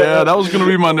 Yeah, that was gonna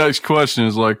be my next question.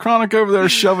 Is like Kronic over there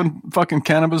shoving fucking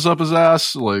cannabis up his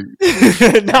ass? Like,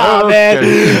 nah,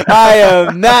 man, I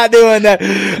am not doing that.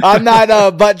 I'm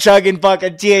not butt chugging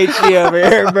fucking THC over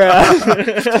here, bro.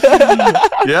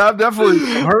 Yeah, I've definitely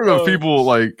heard of people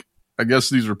like. I guess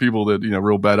these are people that, you know,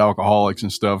 real bad alcoholics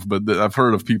and stuff, but I've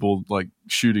heard of people like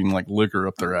shooting like liquor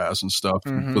up their ass and stuff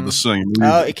for the same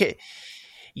reason.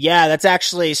 Yeah, that's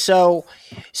actually so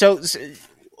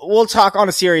we'll talk on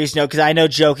a serious note because I know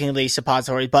jokingly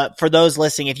suppository, but for those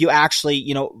listening, if you actually,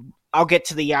 you know, I'll get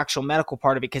to the actual medical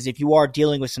part of it because if you are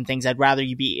dealing with some things, I'd rather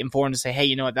you be informed to say, hey,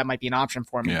 you know what, that might be an option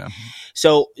for me. Yeah.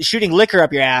 So shooting liquor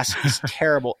up your ass is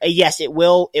terrible. Yes, it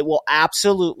will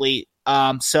absolutely.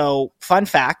 So fun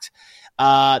fact,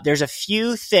 there's a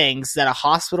few things that a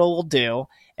hospital will do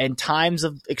in times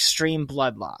of extreme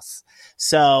blood loss.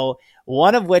 So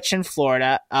one of which in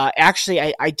Florida, actually,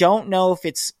 I don't know if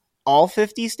it's all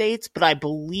 50 states, but I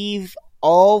believe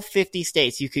all 50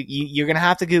 states, you're going to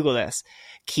have to Google this,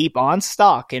 keep on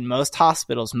stock in most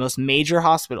hospitals, most major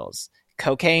hospitals,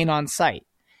 cocaine on site.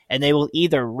 And they will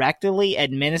either rectally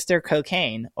administer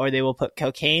cocaine or they will put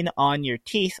cocaine on your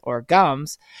teeth or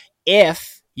gums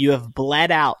if you have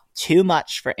bled out too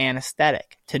much for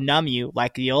anesthetic to numb you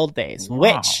like the old days. Wow.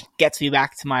 Which gets me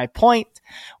back to my point.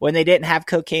 When they didn't have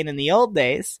cocaine in the old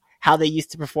days, how they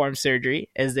used to perform surgery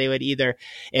is they would either,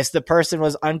 if the person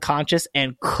was unconscious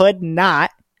and could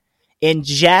not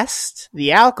ingest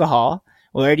the alcohol,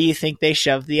 where do you think they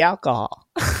shoved the alcohol?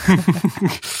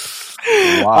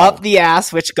 Wow. Up the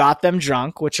ass, which got them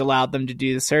drunk, which allowed them to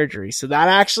do the surgery. So that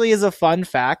actually is a fun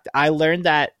fact. I learned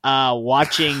that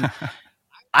watching,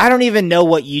 I don't even know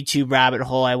what YouTube rabbit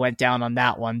hole I went down on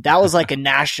that one. That was like a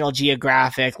National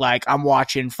Geographic, like I'm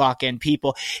watching fucking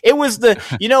people. It was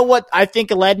you know what I think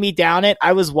led me down it?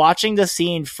 I was watching the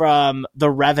scene from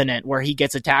The Revenant where he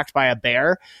gets attacked by a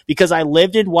bear because I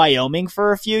lived in Wyoming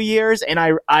for a few years and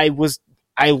I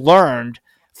learned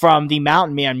from the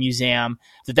Mountain Man Museum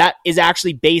that is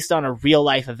actually based on a real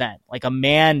life event. Like a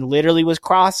man literally was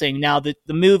crossing. Now the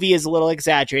movie is a little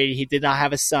exaggerated. He did not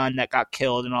have a son that got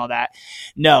killed and all that.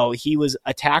 No, he was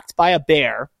attacked by a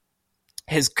bear.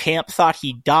 His camp thought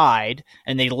he died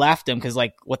and they left him because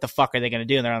like, what the fuck are they going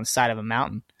to do? They're on the side of a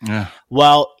mountain. Yeah.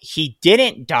 Well, he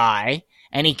didn't die.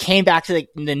 And he came back to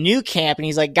the new camp and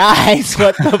he's like, guys,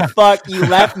 what the fuck? You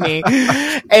left me.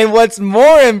 And what's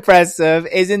more impressive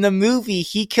is in the movie,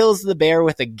 he kills the bear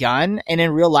with a gun. And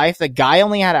in real life, the guy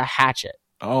only had a hatchet.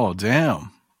 Oh,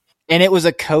 damn. And it was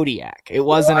a Kodiak. It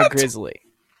wasn't a grizzly.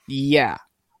 Yeah.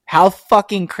 How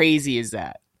fucking crazy is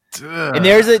that? Duh. And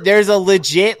there's a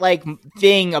legit like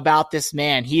thing about this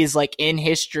man. He is like in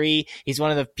history. He's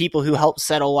one of the people who helped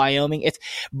settle Wyoming.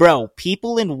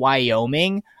 People in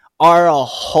Wyoming are a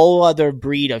whole other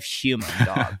breed of human,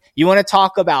 dog. You want to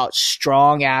talk about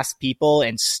strong ass people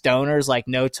and stoners like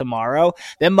no tomorrow?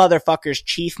 Them motherfuckers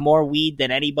chief more weed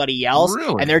than anybody else,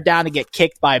 really? And they're down to get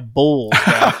kicked by bulls.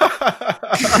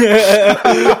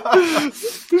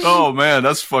 Oh man,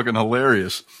 that's fucking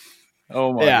hilarious.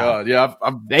 Oh my god, yeah.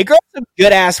 They grow some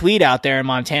good ass weed out there in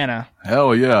Montana.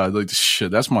 Hell yeah, like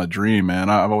shit. That's my dream, man.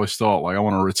 I've always thought like I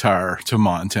want to retire to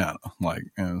Montana, like.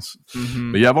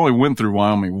 But yeah, I've only went through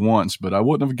Wyoming once, but I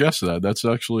wouldn't have guessed that. That's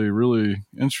actually really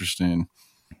interesting.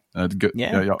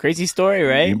 Crazy story,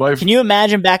 right? Can you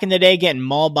imagine back in the day getting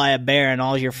mauled by a bear and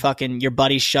all your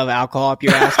buddies shove alcohol up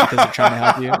your ass because they're trying to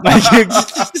help you?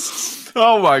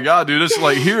 Oh my god, dude! It's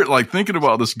like thinking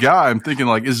about this guy. I'm thinking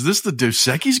like, is this the Dos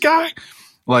Equis guy?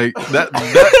 Like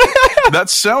that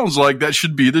sounds like that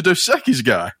should be the Dos Equis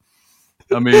guy.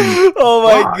 I mean, oh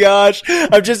my gosh.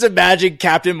 I'm just imagining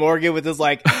Captain Morgan with his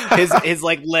like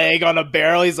leg on a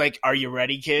barrel. He's like, "Are you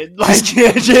ready, kid?" Like,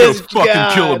 just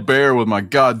fucking kill a bear with my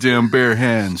goddamn bare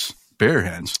hands. Bare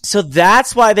hands. So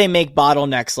that's why they make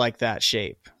bottlenecks like that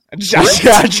shape. I'm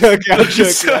joking.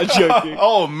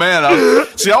 Oh man, I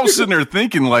was sitting there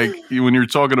thinking, like, when you're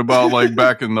talking about like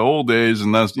back in the old days,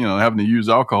 and that's, having to use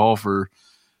alcohol for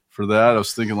that. I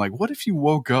was thinking, like, what if you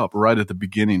woke up right at the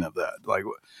beginning of that? Like,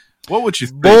 what would you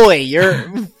think? Boy,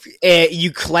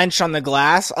 you clench on the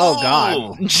glass. Oh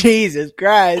God, Jesus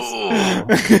Christ!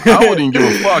 I wouldn't give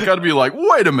a fuck. I'd be like,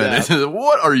 wait a minute,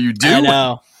 what are you doing? I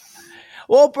know.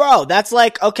 Well, bro, that's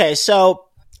like, okay, so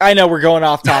I know we're going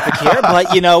off topic here,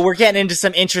 but we're getting into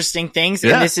some interesting things,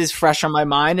 and this is fresh on my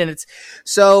mind. And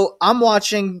so I'm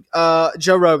watching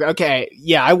Joe Rogan. Okay,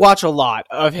 yeah, I watch a lot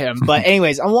of him, but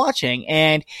anyways, I'm watching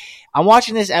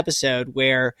this episode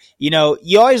where you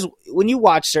always, when you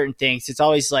watch certain things, it's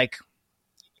always like,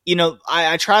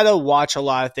 I try to watch a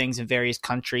lot of things in various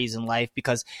countries in life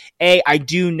because I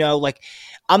do know, like,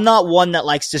 I'm not one that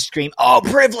likes to scream, "Oh,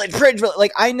 privilege!"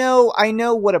 Like, I know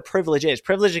what a privilege is.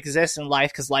 Privilege exists in life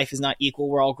because life is not equal.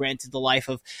 We're all granted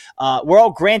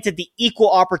the equal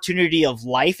opportunity of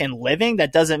life and living.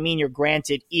 That doesn't mean you're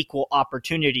granted equal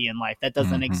opportunity in life. That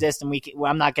doesn't exist, and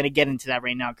I'm not going to get into that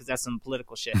right now because that's some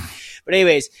political shit. But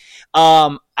anyways,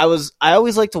 I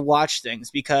always like to watch things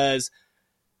because,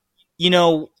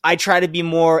 I try to be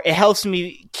more. It helps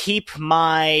me keep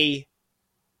my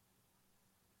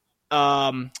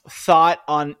thought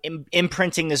on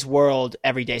imprinting this world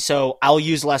every day. So I'll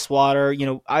use less water.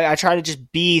 I try to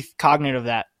just be cognizant of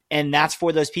that. And that's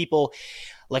for those people,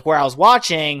 like where I was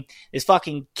watching, this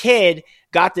fucking kid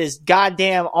got this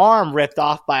goddamn arm ripped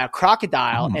off by a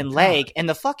crocodile and leg. And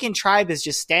the fucking tribe is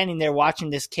just standing there watching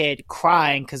this kid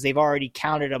crying because they've already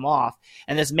counted him off.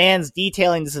 And this man's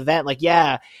detailing this event like,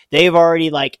 yeah, they've already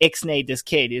like ixnayed this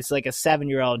kid. It's like a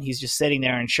 7-year-old and he's just sitting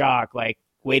there in shock, like,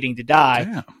 waiting to die.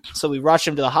 Damn. So we rush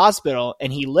him to the hospital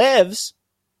and he lives,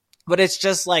 but it's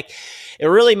just like, it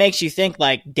really makes you think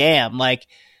like, damn, like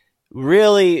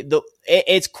really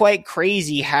it's quite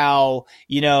crazy how,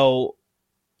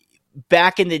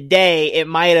 back in the day, it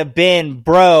might have been,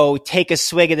 bro, take a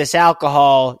swig of this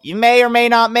alcohol. You may or may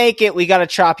not make it. We got to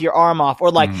chop your arm off. Or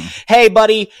like, hey,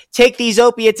 buddy, take these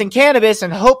opiates and cannabis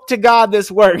and hope to God this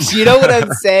works. You know what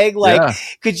I'm saying? Like,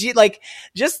 could you, like,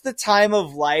 just the time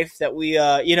of life that we,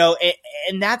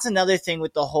 and that's another thing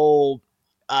with the whole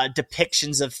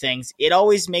depictions of things. It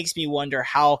always makes me wonder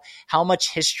how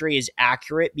much history is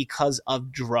accurate because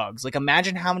of drugs. Like,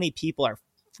 imagine how many people are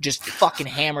just fucking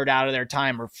hammered out of their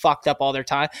time or fucked up all the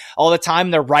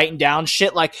time. They're writing down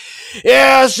shit like,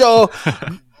 yeah, so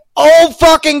old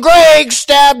fucking Greg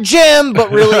stabbed Jim, but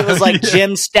really it was like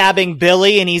Jim stabbing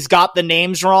Billy and he's got the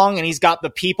names wrong and he's got the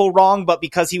people wrong, but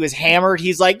because he was hammered,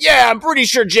 he's like, yeah, I'm pretty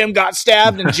sure Jim got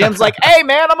stabbed, and Jim's like, hey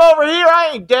man, I'm over here,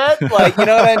 I ain't dead. Like, you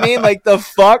know what I mean? Like, the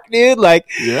fuck, dude? Like,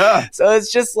 yeah. So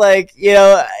it's just like, it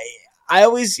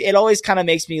always kind of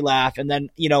makes me laugh. And then,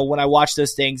 when I watch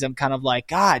those things, I'm kind of like,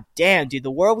 God damn, dude,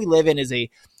 the world we live in is a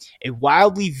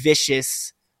wildly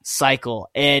vicious cycle.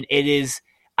 And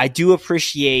I do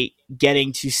appreciate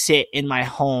getting to sit in my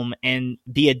home and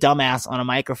be a dumbass on a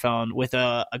microphone with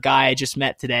a guy I just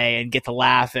met today and get to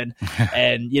laugh and,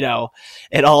 and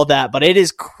all that. But it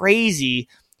is crazy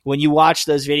when you watch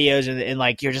those videos and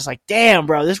like, you're just like, damn,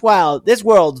 bro, this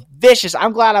world's vicious.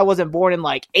 I'm glad I wasn't born in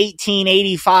like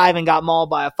 1885 and got mauled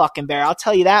by a fucking bear. I'll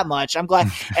tell you that much. I'm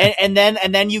glad. and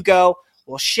then you go,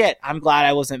 well, shit, I'm glad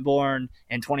I wasn't born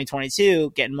in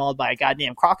 2022 getting mauled by a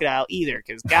goddamn crocodile either.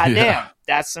 Cause goddamn,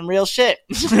 that's some real shit.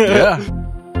 Yeah.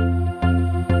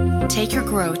 Take your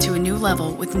grow to a new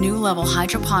level with New Level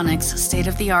Hydroponics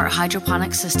state-of-the-art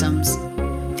hydroponic systems.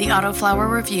 The Autoflower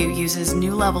Review uses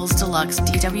New Level's deluxe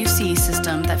DWC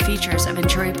system that features a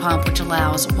Venturi pump which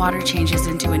allows water changes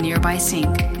into a nearby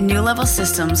sink. New Level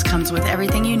Systems comes with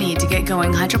everything you need to get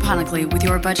going hydroponically with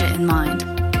your budget in mind.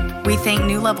 We thank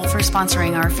New Level for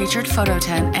sponsoring our featured photo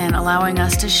tent and allowing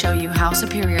us to show you how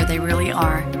superior they really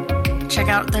are. Check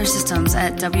out their systems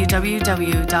at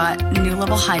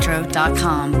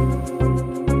www.newlevelhydro.com.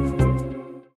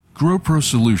 GrowPro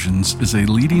Solutions is a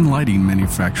leading lighting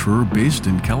manufacturer based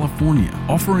in California,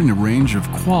 offering a range of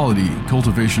quality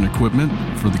cultivation equipment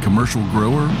for the commercial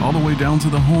grower all the way down to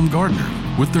the home gardener.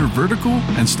 With their vertical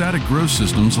and static grow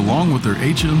systems along with their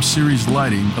HM series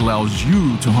lighting allows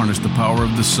you to harness the power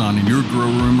of the sun in your grow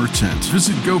room or tent.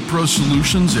 Visit GoPro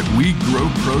Solutions at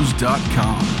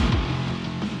WeGrowPros.com.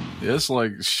 Yeah, it's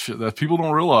like shit that people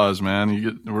don't realize,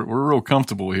 man. We're real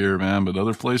comfortable here, man. But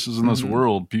other places in this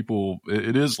world, people,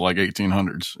 it is like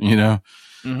 1800s,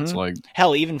 It's like,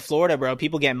 hell, even Florida, bro,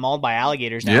 people get mauled by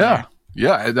alligators down yeah,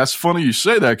 there. yeah. That's funny you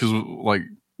say that because like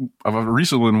I've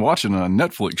recently been watching a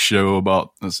Netflix show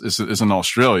about it's in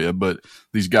Australia, but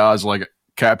these guys like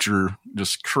capture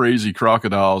just crazy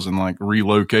crocodiles and like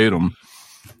relocate them.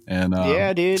 And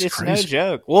yeah, dude, it's no crazy.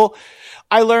 joke. Well,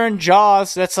 I learned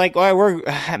Jaws. That's like,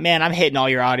 man, I'm hitting all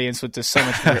your audience with this so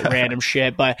much random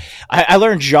shit. But I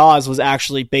learned Jaws was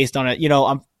actually based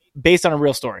on based on a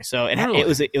real story. So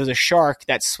it was a shark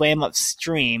that swam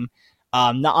upstream.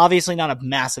 Obviously not a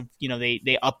massive,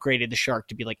 they upgraded the shark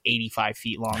to be like 85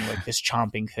 feet long, like this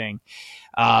chomping thing.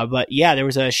 But yeah, there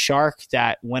was a shark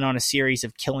that went on a series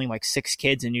of killing like 6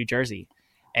 kids in New Jersey.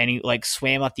 And he like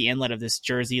swam up the inlet of this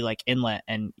Jersey like inlet,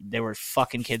 and they were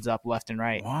fucking kids up left and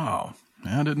right. Wow,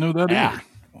 I didn't know that either.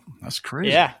 That's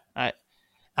crazy. Yeah,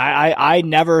 I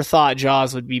never thought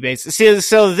Jaws would be based. See,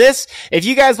 so this, if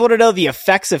you guys want to know the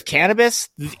effects of cannabis,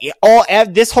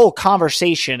 this whole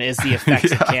conversation is the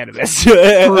effects of cannabis.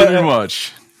 Pretty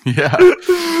much. Yeah.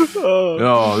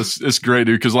 Oh, it's great,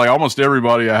 dude. Because like almost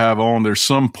everybody I have on, there's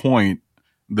some point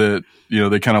that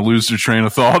they kind of lose their train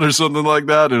of thought or something like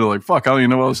that, and they're like, "Fuck, I don't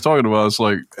even know what I was talking about." It's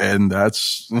like, and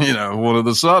that's one of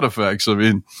the side effects. I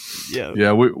mean,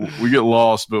 yeah, we get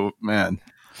lost, but man,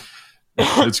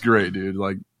 it's great, dude.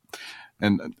 Like,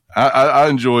 and I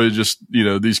enjoy just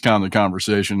these kind of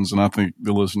conversations, and I think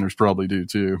the listeners probably do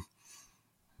too.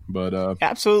 But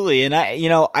absolutely, and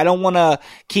I don't want to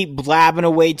keep blabbing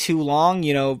away too long.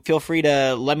 Feel free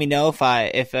to let me know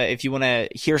if you want to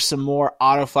hear some more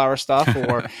Autoflower stuff,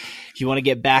 or if you want to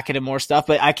get back into more stuff.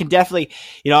 But I can definitely,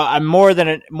 I'm more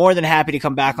than happy to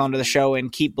come back onto the show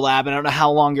and keep blabbing. I don't know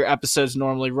how long your episodes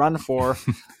normally run for,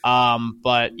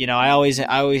 but I always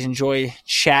enjoy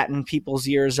chatting people's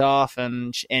ears off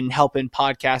and helping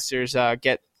podcasters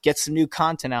get some new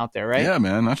content out there, right? Yeah,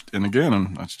 man. And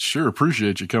again, I sure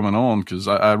appreciate you coming on, because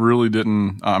I really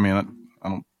didn't. I mean, I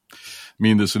don't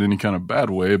mean this in any kind of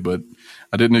bad way, but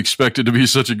I didn't expect it to be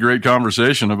such a great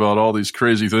conversation about all these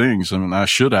crazy things. I mean, I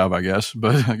should have, I guess,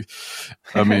 but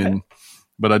I mean,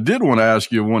 but I did want to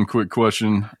ask you one quick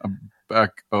question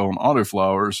back on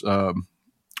Autoflowers.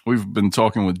 We've been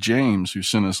talking with James, who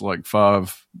sent us like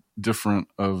 5 different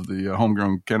of the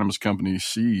Homegrown Cannabis Company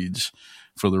seeds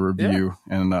for the review.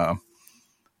 Yeah. And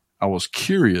I was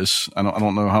curious. I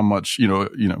don't know how much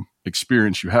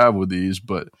experience you have with these,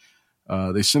 but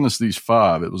they sent us these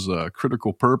 5. It was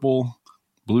Critical Purple,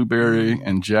 Blueberry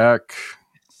and Jack,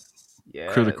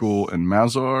 Critical and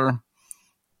Mazar,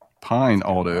 Pine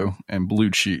Auto, and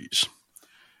Blue Cheese.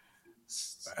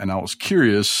 And I was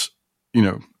curious,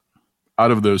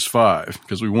 out of those 5,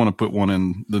 because we want to put one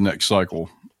in the next cycle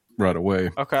right away.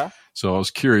 Okay. So I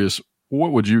was curious,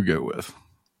 what would you go with?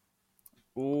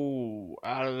 Ooh,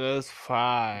 out of those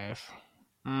 5.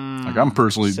 Like I'm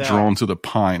personally drawn to the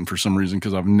pine for some reason,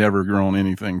 because I've never grown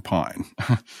anything pine.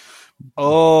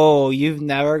 Oh, you've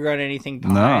never grown anything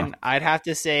pine? No. I'd have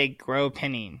to say grow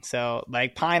pinning. So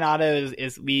like Pine Auto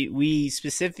is we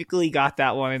specifically got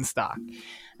that one in stock,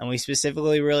 and we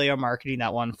specifically really are marketing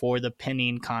that one for the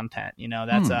pinning content.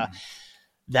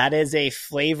 That is a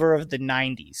flavor of the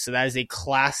 90s. So that is a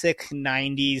classic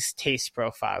 90s taste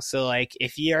profile. So like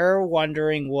if you're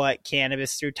wondering what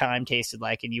cannabis through time tasted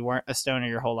like, and you weren't a stoner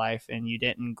your whole life and you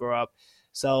didn't grow up.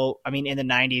 So, I mean, in the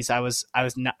 90s, I was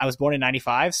born in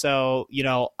 95. So,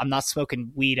 I'm not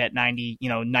smoking weed at 90,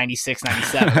 96,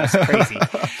 97. That's crazy.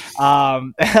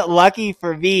 Lucky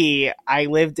for me, I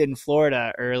lived in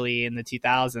Florida early in the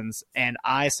 2000s, and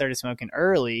I started smoking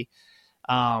early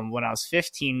when I was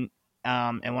 15.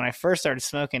 And when I first started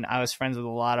smoking, I was friends with a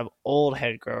lot of old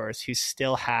head growers who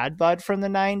still had bud from the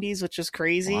 90s, which is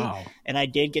crazy. Wow. And I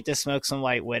did get to smoke some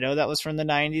White Widow that was from the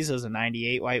 90s. It was a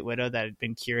 98 White Widow that had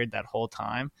been cured that whole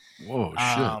time. Whoa,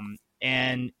 shit.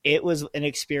 And it was an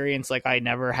experience like I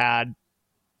never had.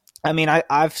 I mean,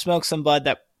 I've smoked some bud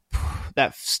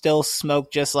that still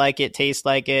smoke just like it, taste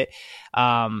like it.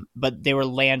 But they were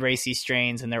land racy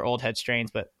strains and they're old head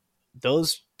strains, but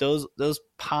those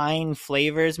pine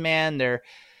flavors, man, they're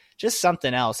just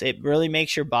something else. It really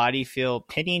makes your body feel,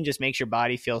 pinning just makes your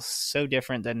body feel so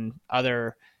different than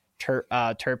other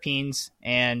terpenes.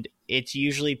 And it's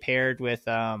usually paired with,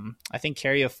 I think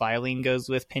caryophyllene goes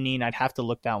with pinning. I'd have to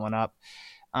look that one up.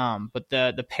 But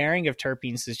the pairing of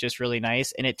terpenes is just really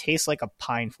nice, and it tastes like a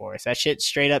pine forest. That shit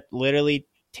straight up literally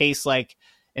tastes like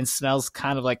and smells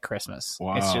kind of like Christmas.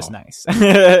 Wow. It's just nice.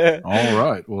 All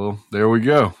right. Well, there we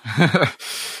go.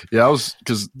 Yeah,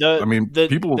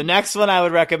 people. The next one I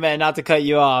would recommend, not to cut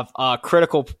you off,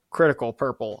 Critical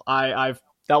Purple.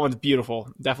 That one's beautiful.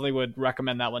 Definitely would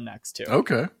recommend that one next too.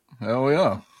 Okay. Hell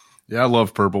yeah. Yeah, I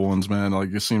love purple ones, man.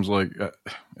 Like, it seems like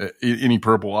any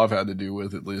purple I've had to do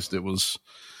with, at least it was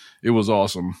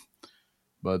awesome.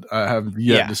 But I have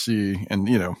yet to see, and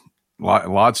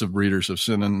lots of breeders have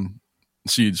sent in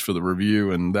seeds for the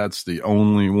review, and that's the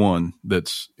only one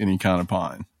that's any kind of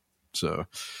pine. So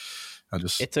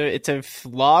it's a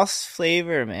lost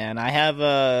flavor, man. I have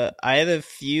a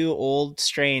few old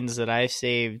strains that I've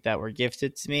saved that were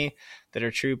gifted to me that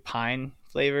are true pine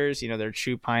flavors. They're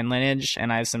true pine lineage,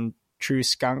 and I have some true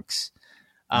skunks.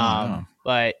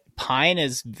 But pine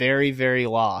is very, very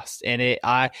lost, and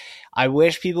I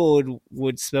wish people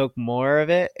would smoke more of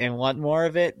it and want more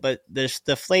of it. But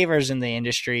the flavors in the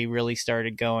industry really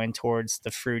started going towards the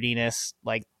fruitiness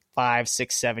like 5,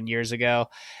 6, 7 years ago,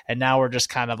 and now we're just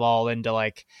kind of all into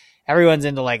like everyone's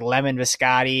into like lemon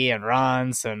biscotti and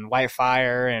runs and white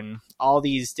fire and all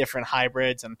these different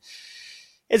hybrids, and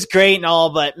it's great and all,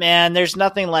 but man, there's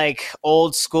nothing like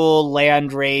old school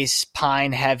land race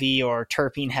pine heavy or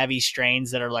terpene heavy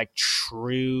strains that are like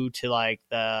true to like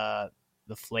the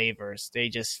flavors. They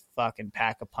just fucking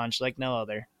pack a punch like no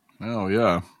other. Oh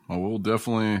yeah, well, we'll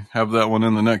definitely have that one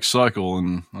in the next cycle,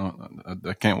 and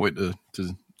I can't wait to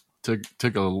take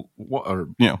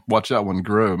watch that one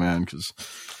grow, man. Because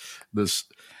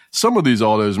some of these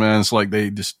autos, man, it's like they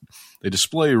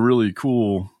display really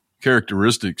cool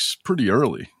characteristics pretty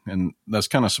early, and that's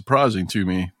kind of surprising to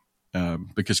me,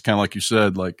 because kind of like you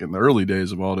said, like in the early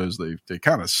days of autos, they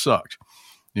kind of sucked,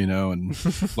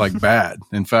 and like bad.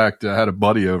 In fact, I had a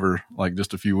buddy over like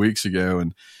just a few weeks ago,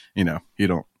 and he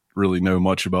don't really know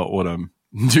much about what I'm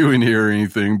doing here or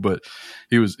anything, but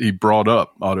he brought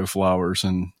up autoflowers,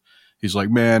 and he's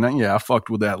like, man, I fucked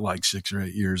with that like 6 or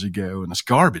 8 years ago, and it's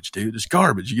garbage, dude. It's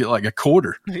garbage. You get like a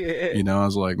quarter. I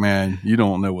was like, man, you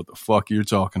don't know what the fuck you're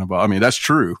talking about. I mean, that's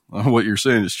true. What you're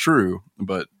saying is true,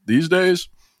 but these days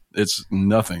it's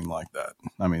nothing like that.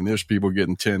 I mean, there's people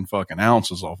getting 10 fucking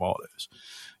ounces off autos,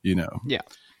 Yeah.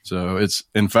 So it's,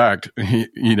 in fact, he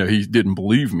didn't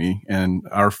believe me. And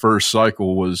our first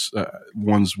cycle was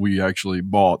ones we actually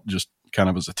bought just kind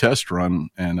of as a test run.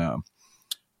 And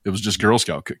it was just Girl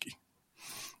Scout cookie.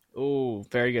 Oh,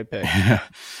 very good pick.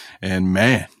 And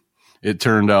man, it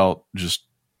turned out just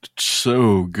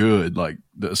so good. Like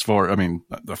the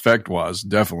effect wise,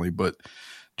 definitely, but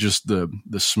just the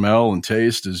smell and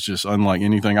taste is just unlike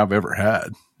anything I've ever had,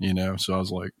 So I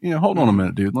was like, hold on a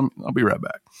minute, dude. I'll be right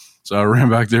back. So I ran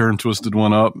back there and twisted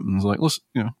one up and was like, let's,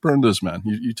 burn this, man.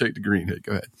 You take the green. Hey,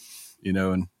 go ahead.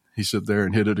 And he sat there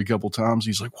and hit it a couple times.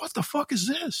 He's like, what the fuck is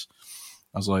this?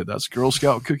 I was like, that's Girl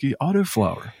Scout cookie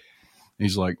autoflower.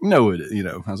 He's like, no,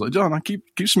 I was like, John, I keep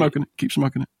smoking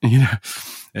it,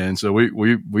 And so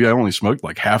we only smoked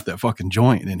like half that fucking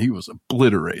joint, and he was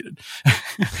obliterated.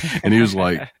 And he was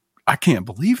like, I can't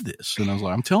believe this. And I was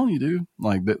like, I'm telling you, dude,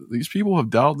 like these people have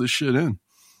dialed this shit in,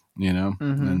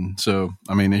 And so,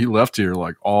 I mean, he left here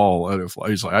like all out of,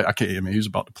 he's like, I can't, he was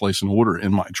about to place an order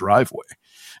in my driveway.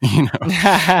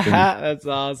 That's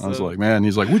awesome. I was like, man,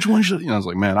 he's like, which one should, I was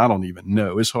like, man, I don't even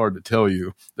know. It's hard to tell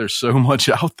you. There's so much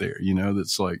out there,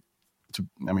 that's like,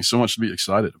 so much to be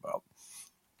excited about.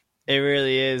 It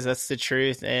really is. That's the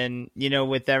truth. And,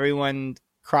 with everyone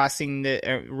crossing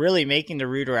really making the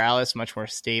ruderalis much more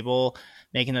stable,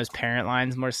 making those parent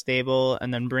lines more stable,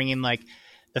 and then bringing like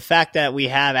the fact that we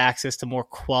have access to more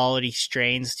quality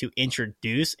strains to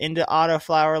introduce into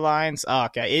autoflower lines. Oh,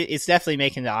 okay. It's definitely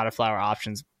making the autoflower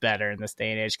options better in this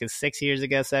day and age, because 6 years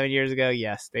ago, 7 years ago,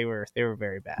 yes, they were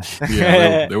very bad.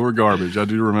 Yeah, they were garbage. I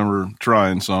do remember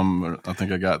trying some. I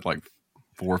think I got like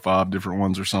 4 or 5 different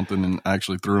ones or something, and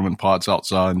actually threw them in pots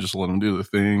outside and just let them do the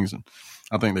things. And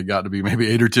I think they got to be maybe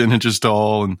 8 or 10 inches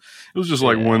tall, and it was just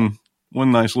like one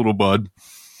nice little bud.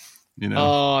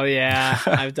 Oh yeah,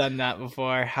 I've done that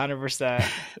before, 100%.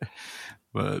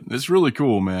 But it's really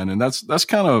cool, man, and that's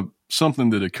kind of something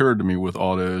that occurred to me with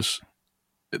autos,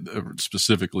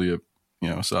 specifically,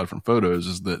 aside from photos,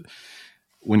 is that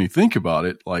when you think about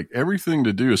it, like everything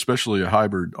to do, especially a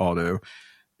hybrid auto,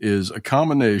 is a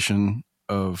combination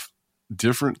of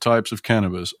different types of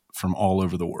cannabis from all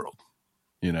over the world.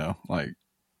 Like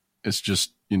it's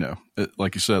just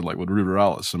like you said, like with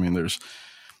ruderalis. I mean,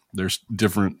 there's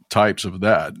different types of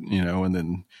that, and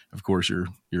then of course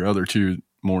your other 2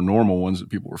 more normal ones that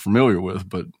people are familiar with,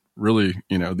 but really,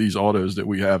 these autos that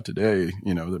we have today,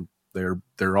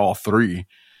 they're all 3,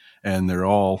 and they're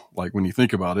all, like, when you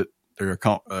think about it, they're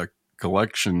a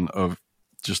collection of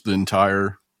just the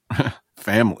entire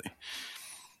family.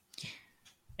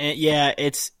 And yeah,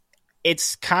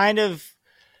 it's kind of,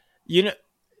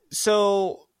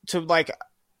 so to like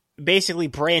basically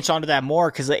branch onto that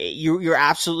more, because you're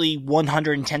absolutely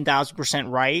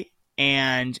 110,000% right.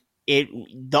 And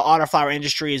the autoflower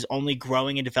industry is only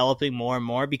growing and developing more and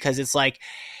more, because it's like,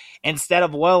 instead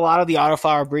of what a lot of the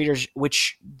autoflower breeders,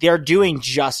 which they're doing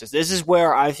justice. This is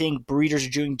where I think breeders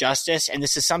are doing justice. And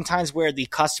this is sometimes where the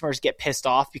customers get pissed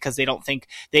off because they don't think,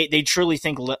 they truly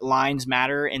think lines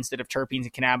matter instead of terpenes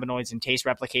and cannabinoids and taste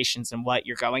replications and what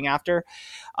you're going after.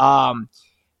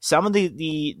 Some of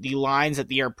the lines that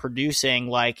they are producing,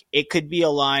 like it could be a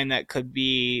line that could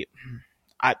be,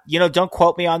 don't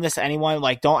quote me on this, anyone.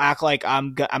 Like, don't act like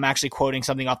I'm actually quoting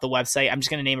something off the website. I'm just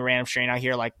going to name a random strain out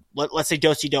here. Like, let's say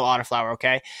Do-si-do autoflower.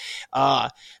 Okay.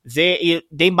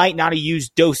 They might not have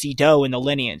used Do-si-do in the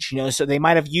lineage, so they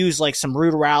might have used like some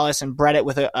ruderalis and bred it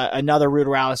with another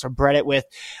ruderalis, or bred it with,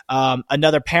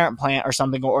 another parent plant or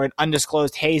something, or an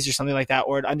undisclosed haze or something like that,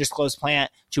 or an undisclosed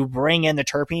plant to bring in the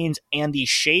terpenes and the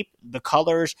shape, the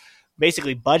colors,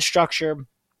 basically bud structure,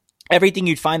 everything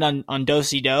you'd find on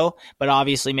Do-si-do, but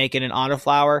obviously make it an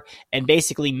autoflower and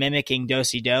basically mimicking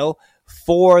Do-si-do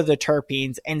for the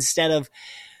terpenes, instead of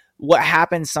what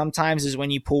happens sometimes is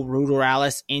when you pull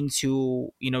ruderalis into,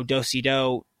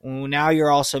 Do-si-do, now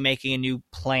you're also making a new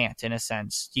plant in a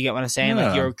sense. Do you get what I'm saying? Yeah.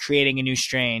 Like you're creating a new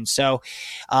strain. So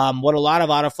what a lot of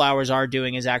autoflowers are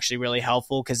doing is actually really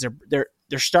helpful, because they're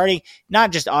starting,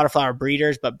 not just autoflower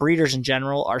breeders, but breeders in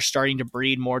general are starting to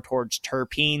breed more towards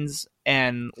terpenes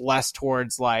and less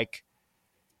towards, like,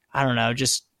 I don't know,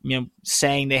 just,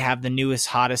 saying they have the newest,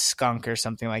 hottest skunk or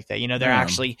something like that. They're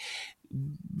actually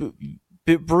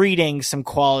breeding some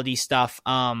quality stuff.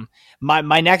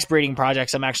 My next breeding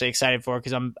projects I'm actually excited for,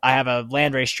 because I have a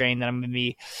landrace strain that I'm going to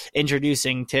be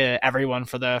introducing to everyone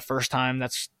for the first time.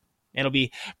 It'll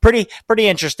be pretty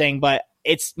interesting, but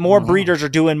it's more breeders are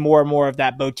doing more and more of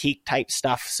that boutique type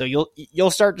stuff. So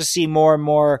you'll start to see more and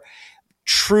more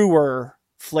truer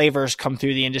flavors come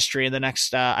through the industry in the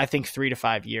next, I think 3 to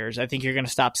 5 years. I think you're going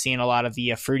to stop seeing a lot of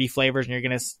the fruity flavors, and you're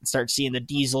going to start seeing the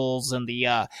diesels and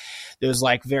the those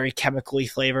like very chemically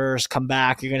flavors come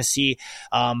back. You're going to see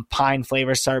pine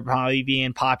flavors start probably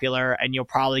being popular, and you'll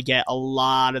probably get a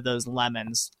lot of those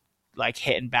lemons like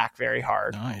hitting back very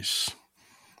hard. Nice.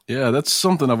 Yeah, that's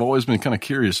something I've always been kind of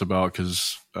curious about,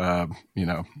 because, I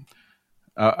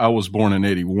was born in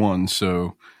 81.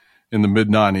 So in the mid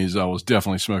 90s, I was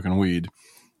definitely smoking weed.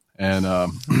 And,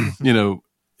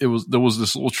 there was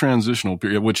this little transitional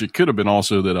period, which it could have been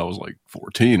also that I was like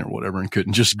 14 or whatever and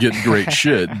couldn't just get great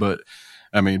shit. But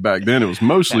I mean, back then it was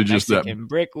mostly just that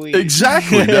brick weed.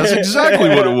 Exactly. That's exactly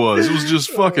what it was. It was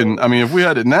just fucking, I mean, if we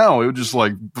had it now, it would just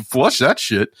like flush that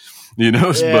shit. But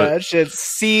that shit's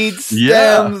seeds,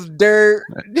 stems, dirt.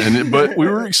 But we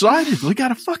were excited. We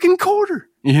got a fucking quarter,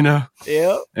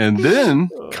 Yep. And then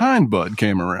Kind Bud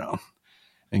came around.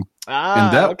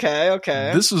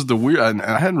 Okay. This is the weird,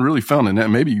 I hadn't really found it.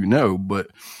 Maybe but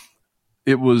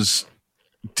it was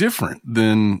different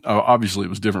than, obviously it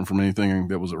was different from anything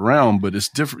that was around, but it's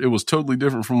different. It was totally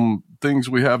different from things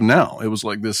we have now. It was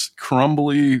like this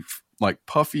crumbly, like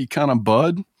puffy kind of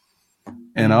bud.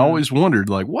 And I always wondered,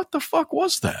 like, what the fuck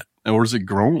was that? Or is it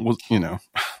grown? I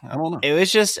don't know. It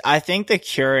was just, I think the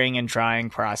curing and drying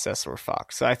process were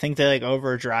fucked. So I think they like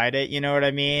over dried it, you know what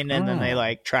I mean? And then they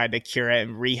like tried to cure it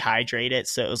and rehydrate it.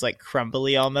 So it was like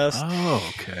crumbly almost.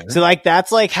 Oh, okay. So like,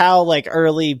 that's like how like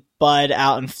early bud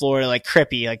out in Florida, like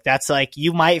Crippy, like that's like,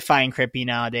 you might find Crippy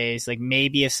nowadays. Like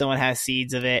maybe if someone has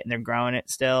seeds of it and they're growing it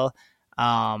still,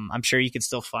 I'm sure you could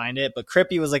still find it, but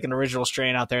Crippy was like an original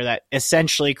strain out there that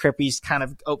essentially Crippy's kind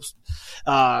of,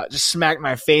 just smacked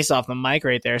my face off the mic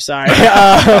right there. Sorry.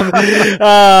 My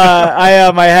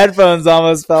headphones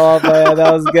almost fell off.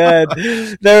 That was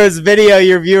good. There was video.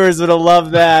 Your viewers would have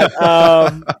loved that.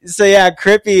 So yeah,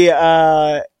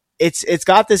 Crippy, it's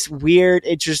got this weird,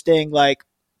 interesting, like,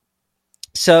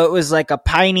 so it was like a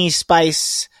piney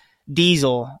spice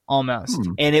diesel almost,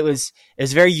 and it was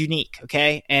very unique.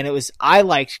 Okay, and I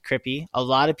liked Crippy. A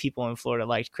lot of people in Florida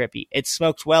liked Crippy. It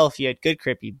smoked well if you had good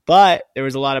Crippy, but there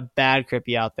was a lot of bad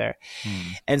Crippy out there.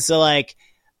 And so like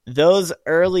those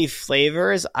early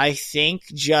flavors, I think,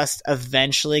 just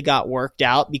eventually got worked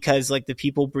out because like the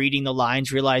people breeding the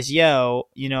lines realized,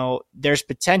 there's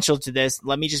potential to this.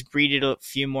 Let me just breed it a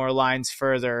few more lines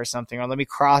further or something, or let me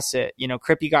cross it.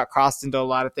 Crippy got crossed into a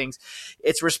lot of things.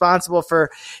 It's responsible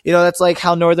for, that's like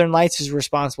how Northern Lights is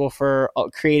responsible for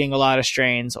creating a lot of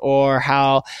strains, or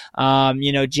how,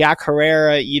 Jack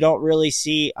Herrera, you don't really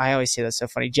see, I always say that's so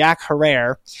funny. Jack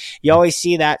Herrera, you always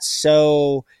see that.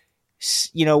 So,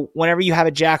 whenever you have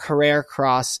a Jack Herrera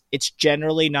cross, it's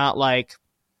generally not like,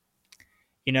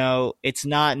 it's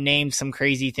not named some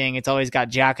crazy thing. It's always got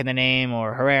Jack in the name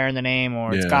or Herrera in the name,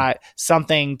 or it's got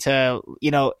something to,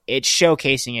 it's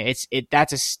showcasing it.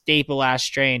 That's a staple ass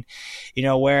strain,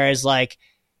 whereas like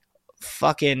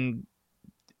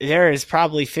there is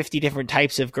probably 50 different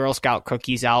types of Girl Scout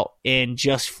cookies out in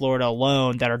just Florida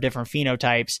alone that are different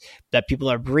phenotypes that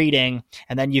people are breeding.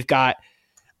 And then you've got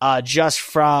just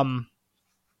from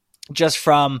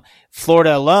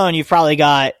Florida alone, you've probably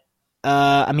got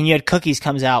you had Cookies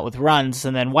comes out with runs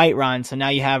and then white runs. So now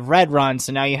you have red runs.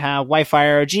 So now you have White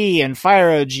Fire OG and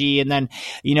Fire OG. And then,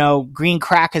 Green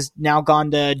Crack has now gone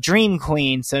to Dream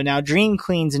Queen. So now Dream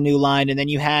Queen's a new line. And then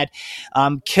you had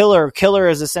Killer. Killer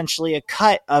is essentially a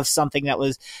cut of something that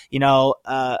was,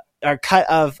 or cut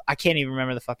of, I can't even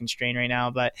remember the fucking strain right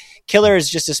now, but Killer is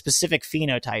just a specific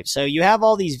phenotype. So you have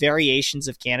all these variations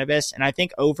of cannabis. And I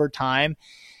think over time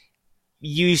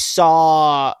you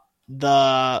saw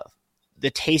the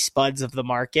taste buds of the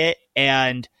market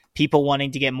and people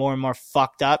wanting to get more and more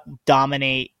fucked up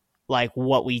dominate like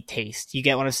what we taste. You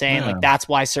get what I'm saying? Yeah. Like that's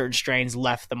why certain strains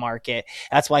left the market.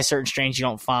 That's why certain strains you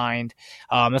don't find.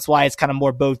 That's why it's kind of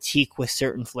more boutique with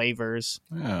certain flavors.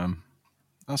 Yeah,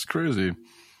 that's crazy.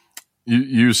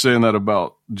 You saying that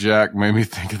about Jack made me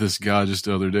think of this guy just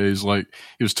the other day. He's like,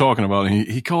 he was talking about it.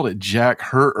 He called it Jack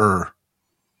Hurter.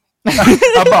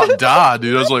 I about died,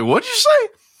 dude. I was like, what'd you say?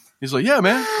 He's like, yeah,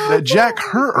 man, that Jack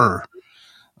Hurter.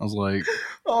 I was like,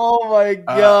 oh my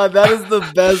God, that is the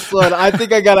best one. I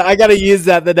think I gotta use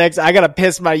that I gotta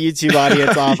piss my YouTube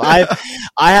audience off. I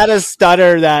had a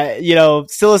stutter that,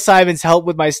 psilocybin's helped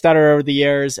with my stutter over the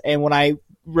years. And when I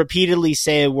repeatedly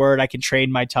say a word, I can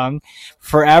train my tongue.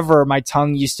 Forever, my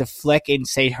tongue used to flick and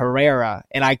say Herrera,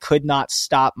 and I could not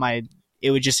stop it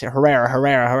would just say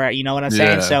Herrera. You know what I'm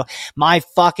saying? So my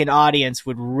fucking audience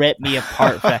would rip me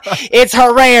apart for that. It's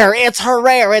Herrera.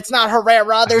 It's not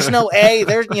Herrera. There's no A.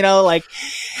 There's,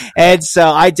 and so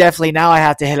I definitely now I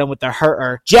have to hit him with the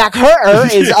Hurter. Jack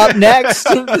Hurter is up next.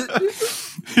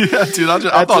 yeah, dude.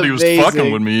 I thought he was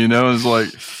fucking with me. It's like,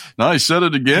 no, he said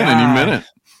it again and he meant it.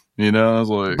 I was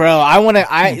like, bro,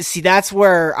 that's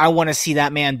where I want to see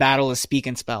that man battle a speak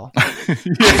and spell. Hell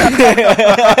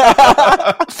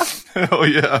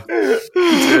yeah.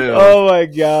 Oh my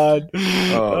God.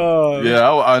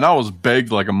 Yeah. And I was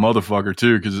begged like a motherfucker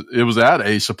too, because it was at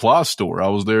a supply store. I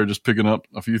was there just picking up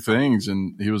a few things,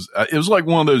 and it was like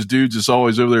one of those dudes that's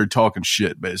always over there talking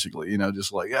shit, basically,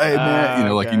 just like, hey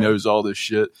man, like he knows all this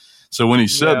shit. So when he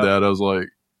said that, I was like,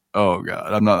 oh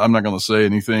God, I'm not going to say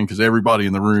anything because everybody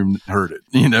in the room heard it,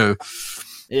 Yeah.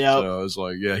 So I was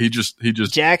like, yeah, he just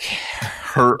Jack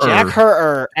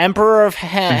Hurter, Emperor of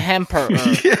Hemper.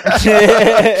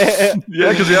 yeah,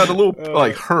 because he had a little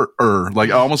like Hurter, like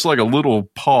almost like a little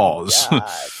pause.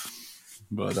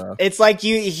 But it's like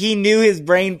he knew his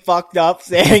brain fucked up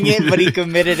saying it, but he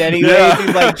committed anyway. Yeah.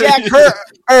 He's like Jack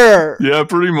Hurter. Yeah,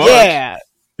 pretty much. Yeah,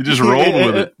 he just rolled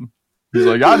with it. He's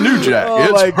like, I knew Jack.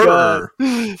 It's her.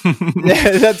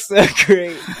 Yeah, that's so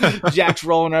great. Jack's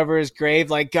rolling over his grave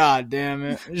like, God damn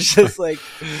it. It's just like.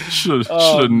 Should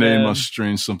have named my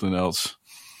strain something else.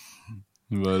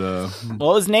 But well, it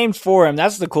was named for him.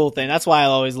 That's the cool thing. That's why I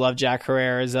always loved Jack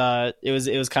Herrera. It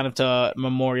was kind of to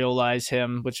memorialize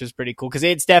him, which is pretty cool. Because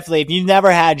it's definitely, if you've never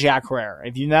had Jack Herrera,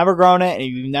 if you've never grown it, and if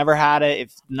you've never had it,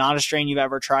 if not a strain you've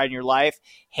ever tried in your life,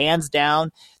 hands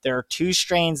down, there are two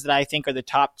strains that I think are the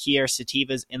top tier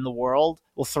sativas in the world.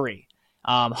 Well, three.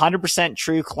 100%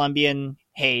 True Colombian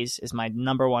Haze is my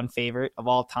number one favorite of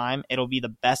all time. It'll be the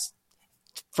best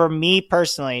for me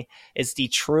personally. It's the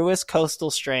truest coastal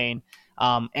strain.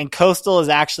 And coastal is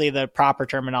actually the proper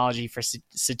terminology for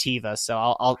sativa.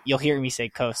 So you'll hear me say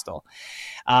coastal.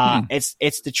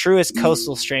 It's the truest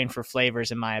coastal strain for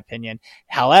flavors, in my opinion.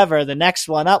 However, the next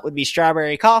one up would be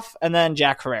Strawberry Cough and then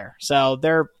Jack Herrera. So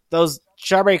those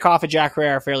Strawberry Cough and Jack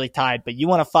Herrera are fairly tied, but you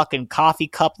want a fucking coffee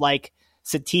cup like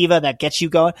sativa that gets you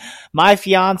going. My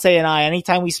fiance and I,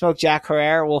 anytime we smoke Jack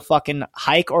Herrera, we'll fucking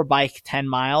hike or bike 10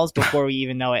 miles before we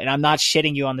even know it. And I'm not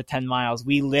shitting you on the 10 miles.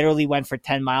 We literally went for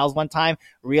 10 miles one time,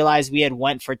 realized we had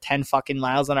went for 10 fucking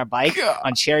miles on our bike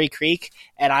on Cherry Creek.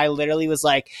 And I literally was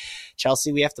like,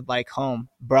 Chelsea, we have to bike home.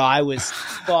 Bro, I was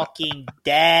fucking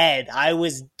dead. I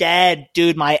was dead,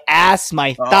 dude. My ass,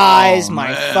 my thighs,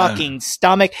 my fucking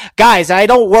stomach. Guys, I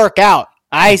don't work out.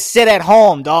 I sit at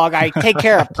home, dog. I take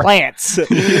care of plants.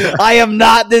 I am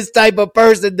not this type of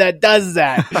person that does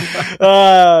that.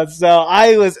 So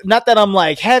I was, not that I'm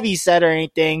like heavy set or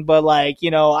anything, but like,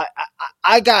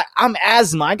 I'm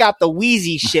asthma. I got the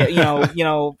wheezy shit,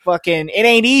 fucking, it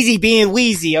ain't easy being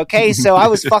wheezy. Okay. So I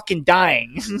was fucking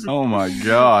dying. Oh my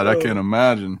God. I can't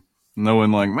imagine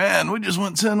knowing like, man, we just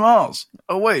went 10 miles.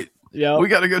 Oh wait, we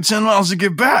got to go 10 miles to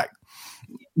get back.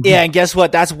 Yeah, and guess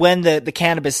what? That's when the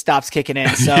cannabis stops kicking in.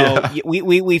 So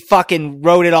we fucking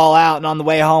wrote it all out, and on the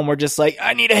way home, we're just like,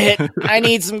 I need a hit. I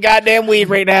need some goddamn weed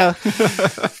right now.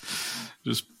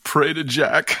 Just pray to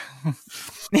Jack.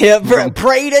 Yeah,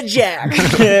 pray to Jack.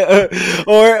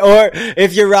 or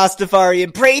if you're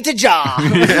Rastafarian, pray to Jah.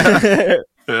 Yeah.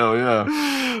 Hell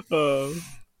yeah.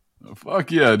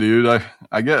 Fuck yeah, dude.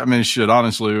 I mean, shit,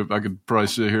 honestly, I could probably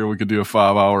sit here, we could do a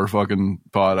 5-hour fucking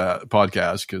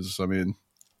podcast, because, I mean,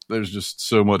 there's just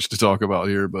so much to talk about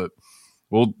here, but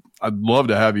I'd love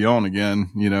to have you on again,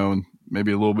 you know, and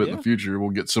maybe a little bit in the future. We'll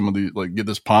get some of the, like, get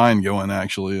this pine going,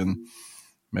 actually, and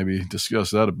maybe discuss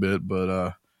that a bit,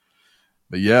 but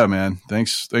yeah, man,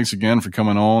 thanks again for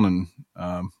coming on and,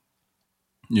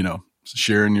 you know,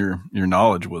 sharing your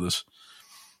knowledge with us.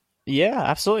 Yeah,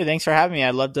 absolutely. Thanks for having me.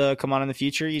 I'd love to come on in the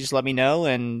future. You just let me know.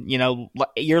 And, you know,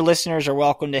 your listeners are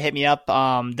welcome to hit me up.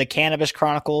 The Cannabis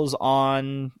Chronicles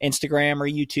on Instagram or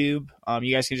YouTube.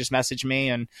 You guys can just message me.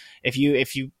 And if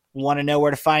you want to know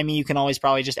where to find me, you can always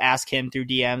probably just ask him through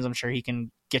DMs. I'm sure he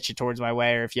can get you towards my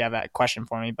way, or if you have a question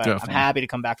for me. But definitely. I'm happy to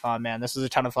come back on, man. This was a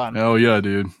ton of fun. Oh, yeah,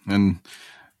 dude. And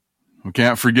we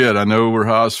can't forget, I know we're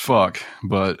high as fuck,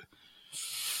 but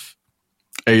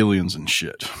aliens and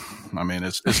shit. I mean,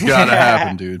 it's got to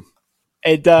happen, dude.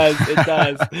 It does.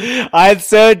 I'm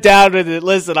so down with it.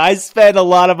 Listen, I spend a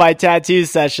lot of my tattoo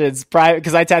sessions private,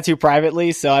 because I tattoo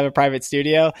privately, so I have a private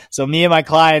studio. So me and my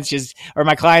clients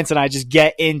and I just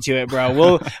get into it, bro.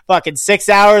 We'll fucking 6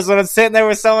 hours when I'm sitting there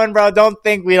with someone, bro. Don't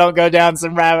think we don't go down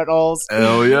some rabbit holes.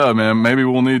 Hell yeah, man. Maybe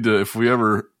we'll need to, if we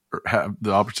ever have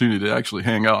the opportunity to actually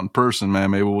hang out in person,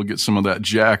 man, maybe we'll get some of that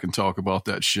Jack and talk about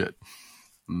that shit.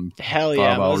 Hell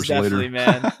yeah, most definitely,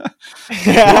 man.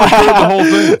 The whole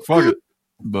thing. Fuck it.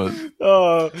 But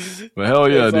hell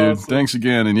yeah, dude. Awesome. Thanks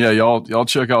again. And yeah, y'all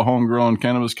check out Homegrown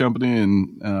Cannabis Company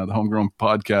and the Homegrown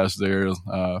Podcast there.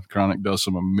 Kronic does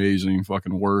some amazing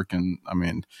fucking work. And I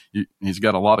mean, he's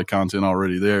got a lot of content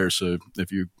already there. So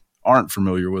if you aren't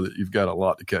familiar with it, you've got a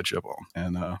lot to catch up on.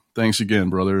 And thanks again,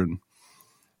 brother. And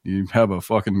you have a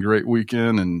fucking great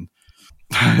weekend. And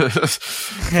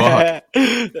fuck.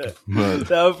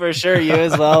 No, for sure. You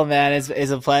as well, man.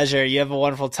 It's a pleasure. You have a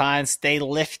wonderful time. Stay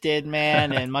lifted,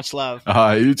 man, and much love.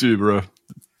 You too, bro.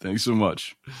 Thanks so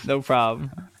much. No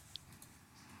problem.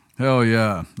 Hell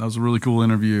yeah. That was a really cool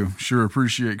interview. Sure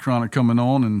appreciate Kronic coming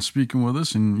on and speaking with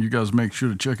us. And you guys make sure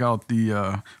to check out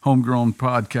the Homegrown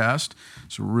Podcast.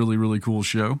 It's a really, really cool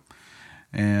show.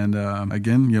 And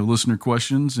again, you have listener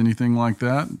questions, anything like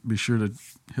that, be sure to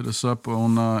hit us up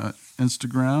on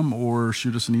Instagram or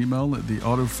shoot us an email at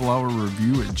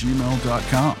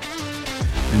theautoflowerreview@gmail.com.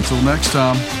 Until next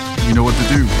time, you know what to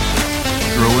do.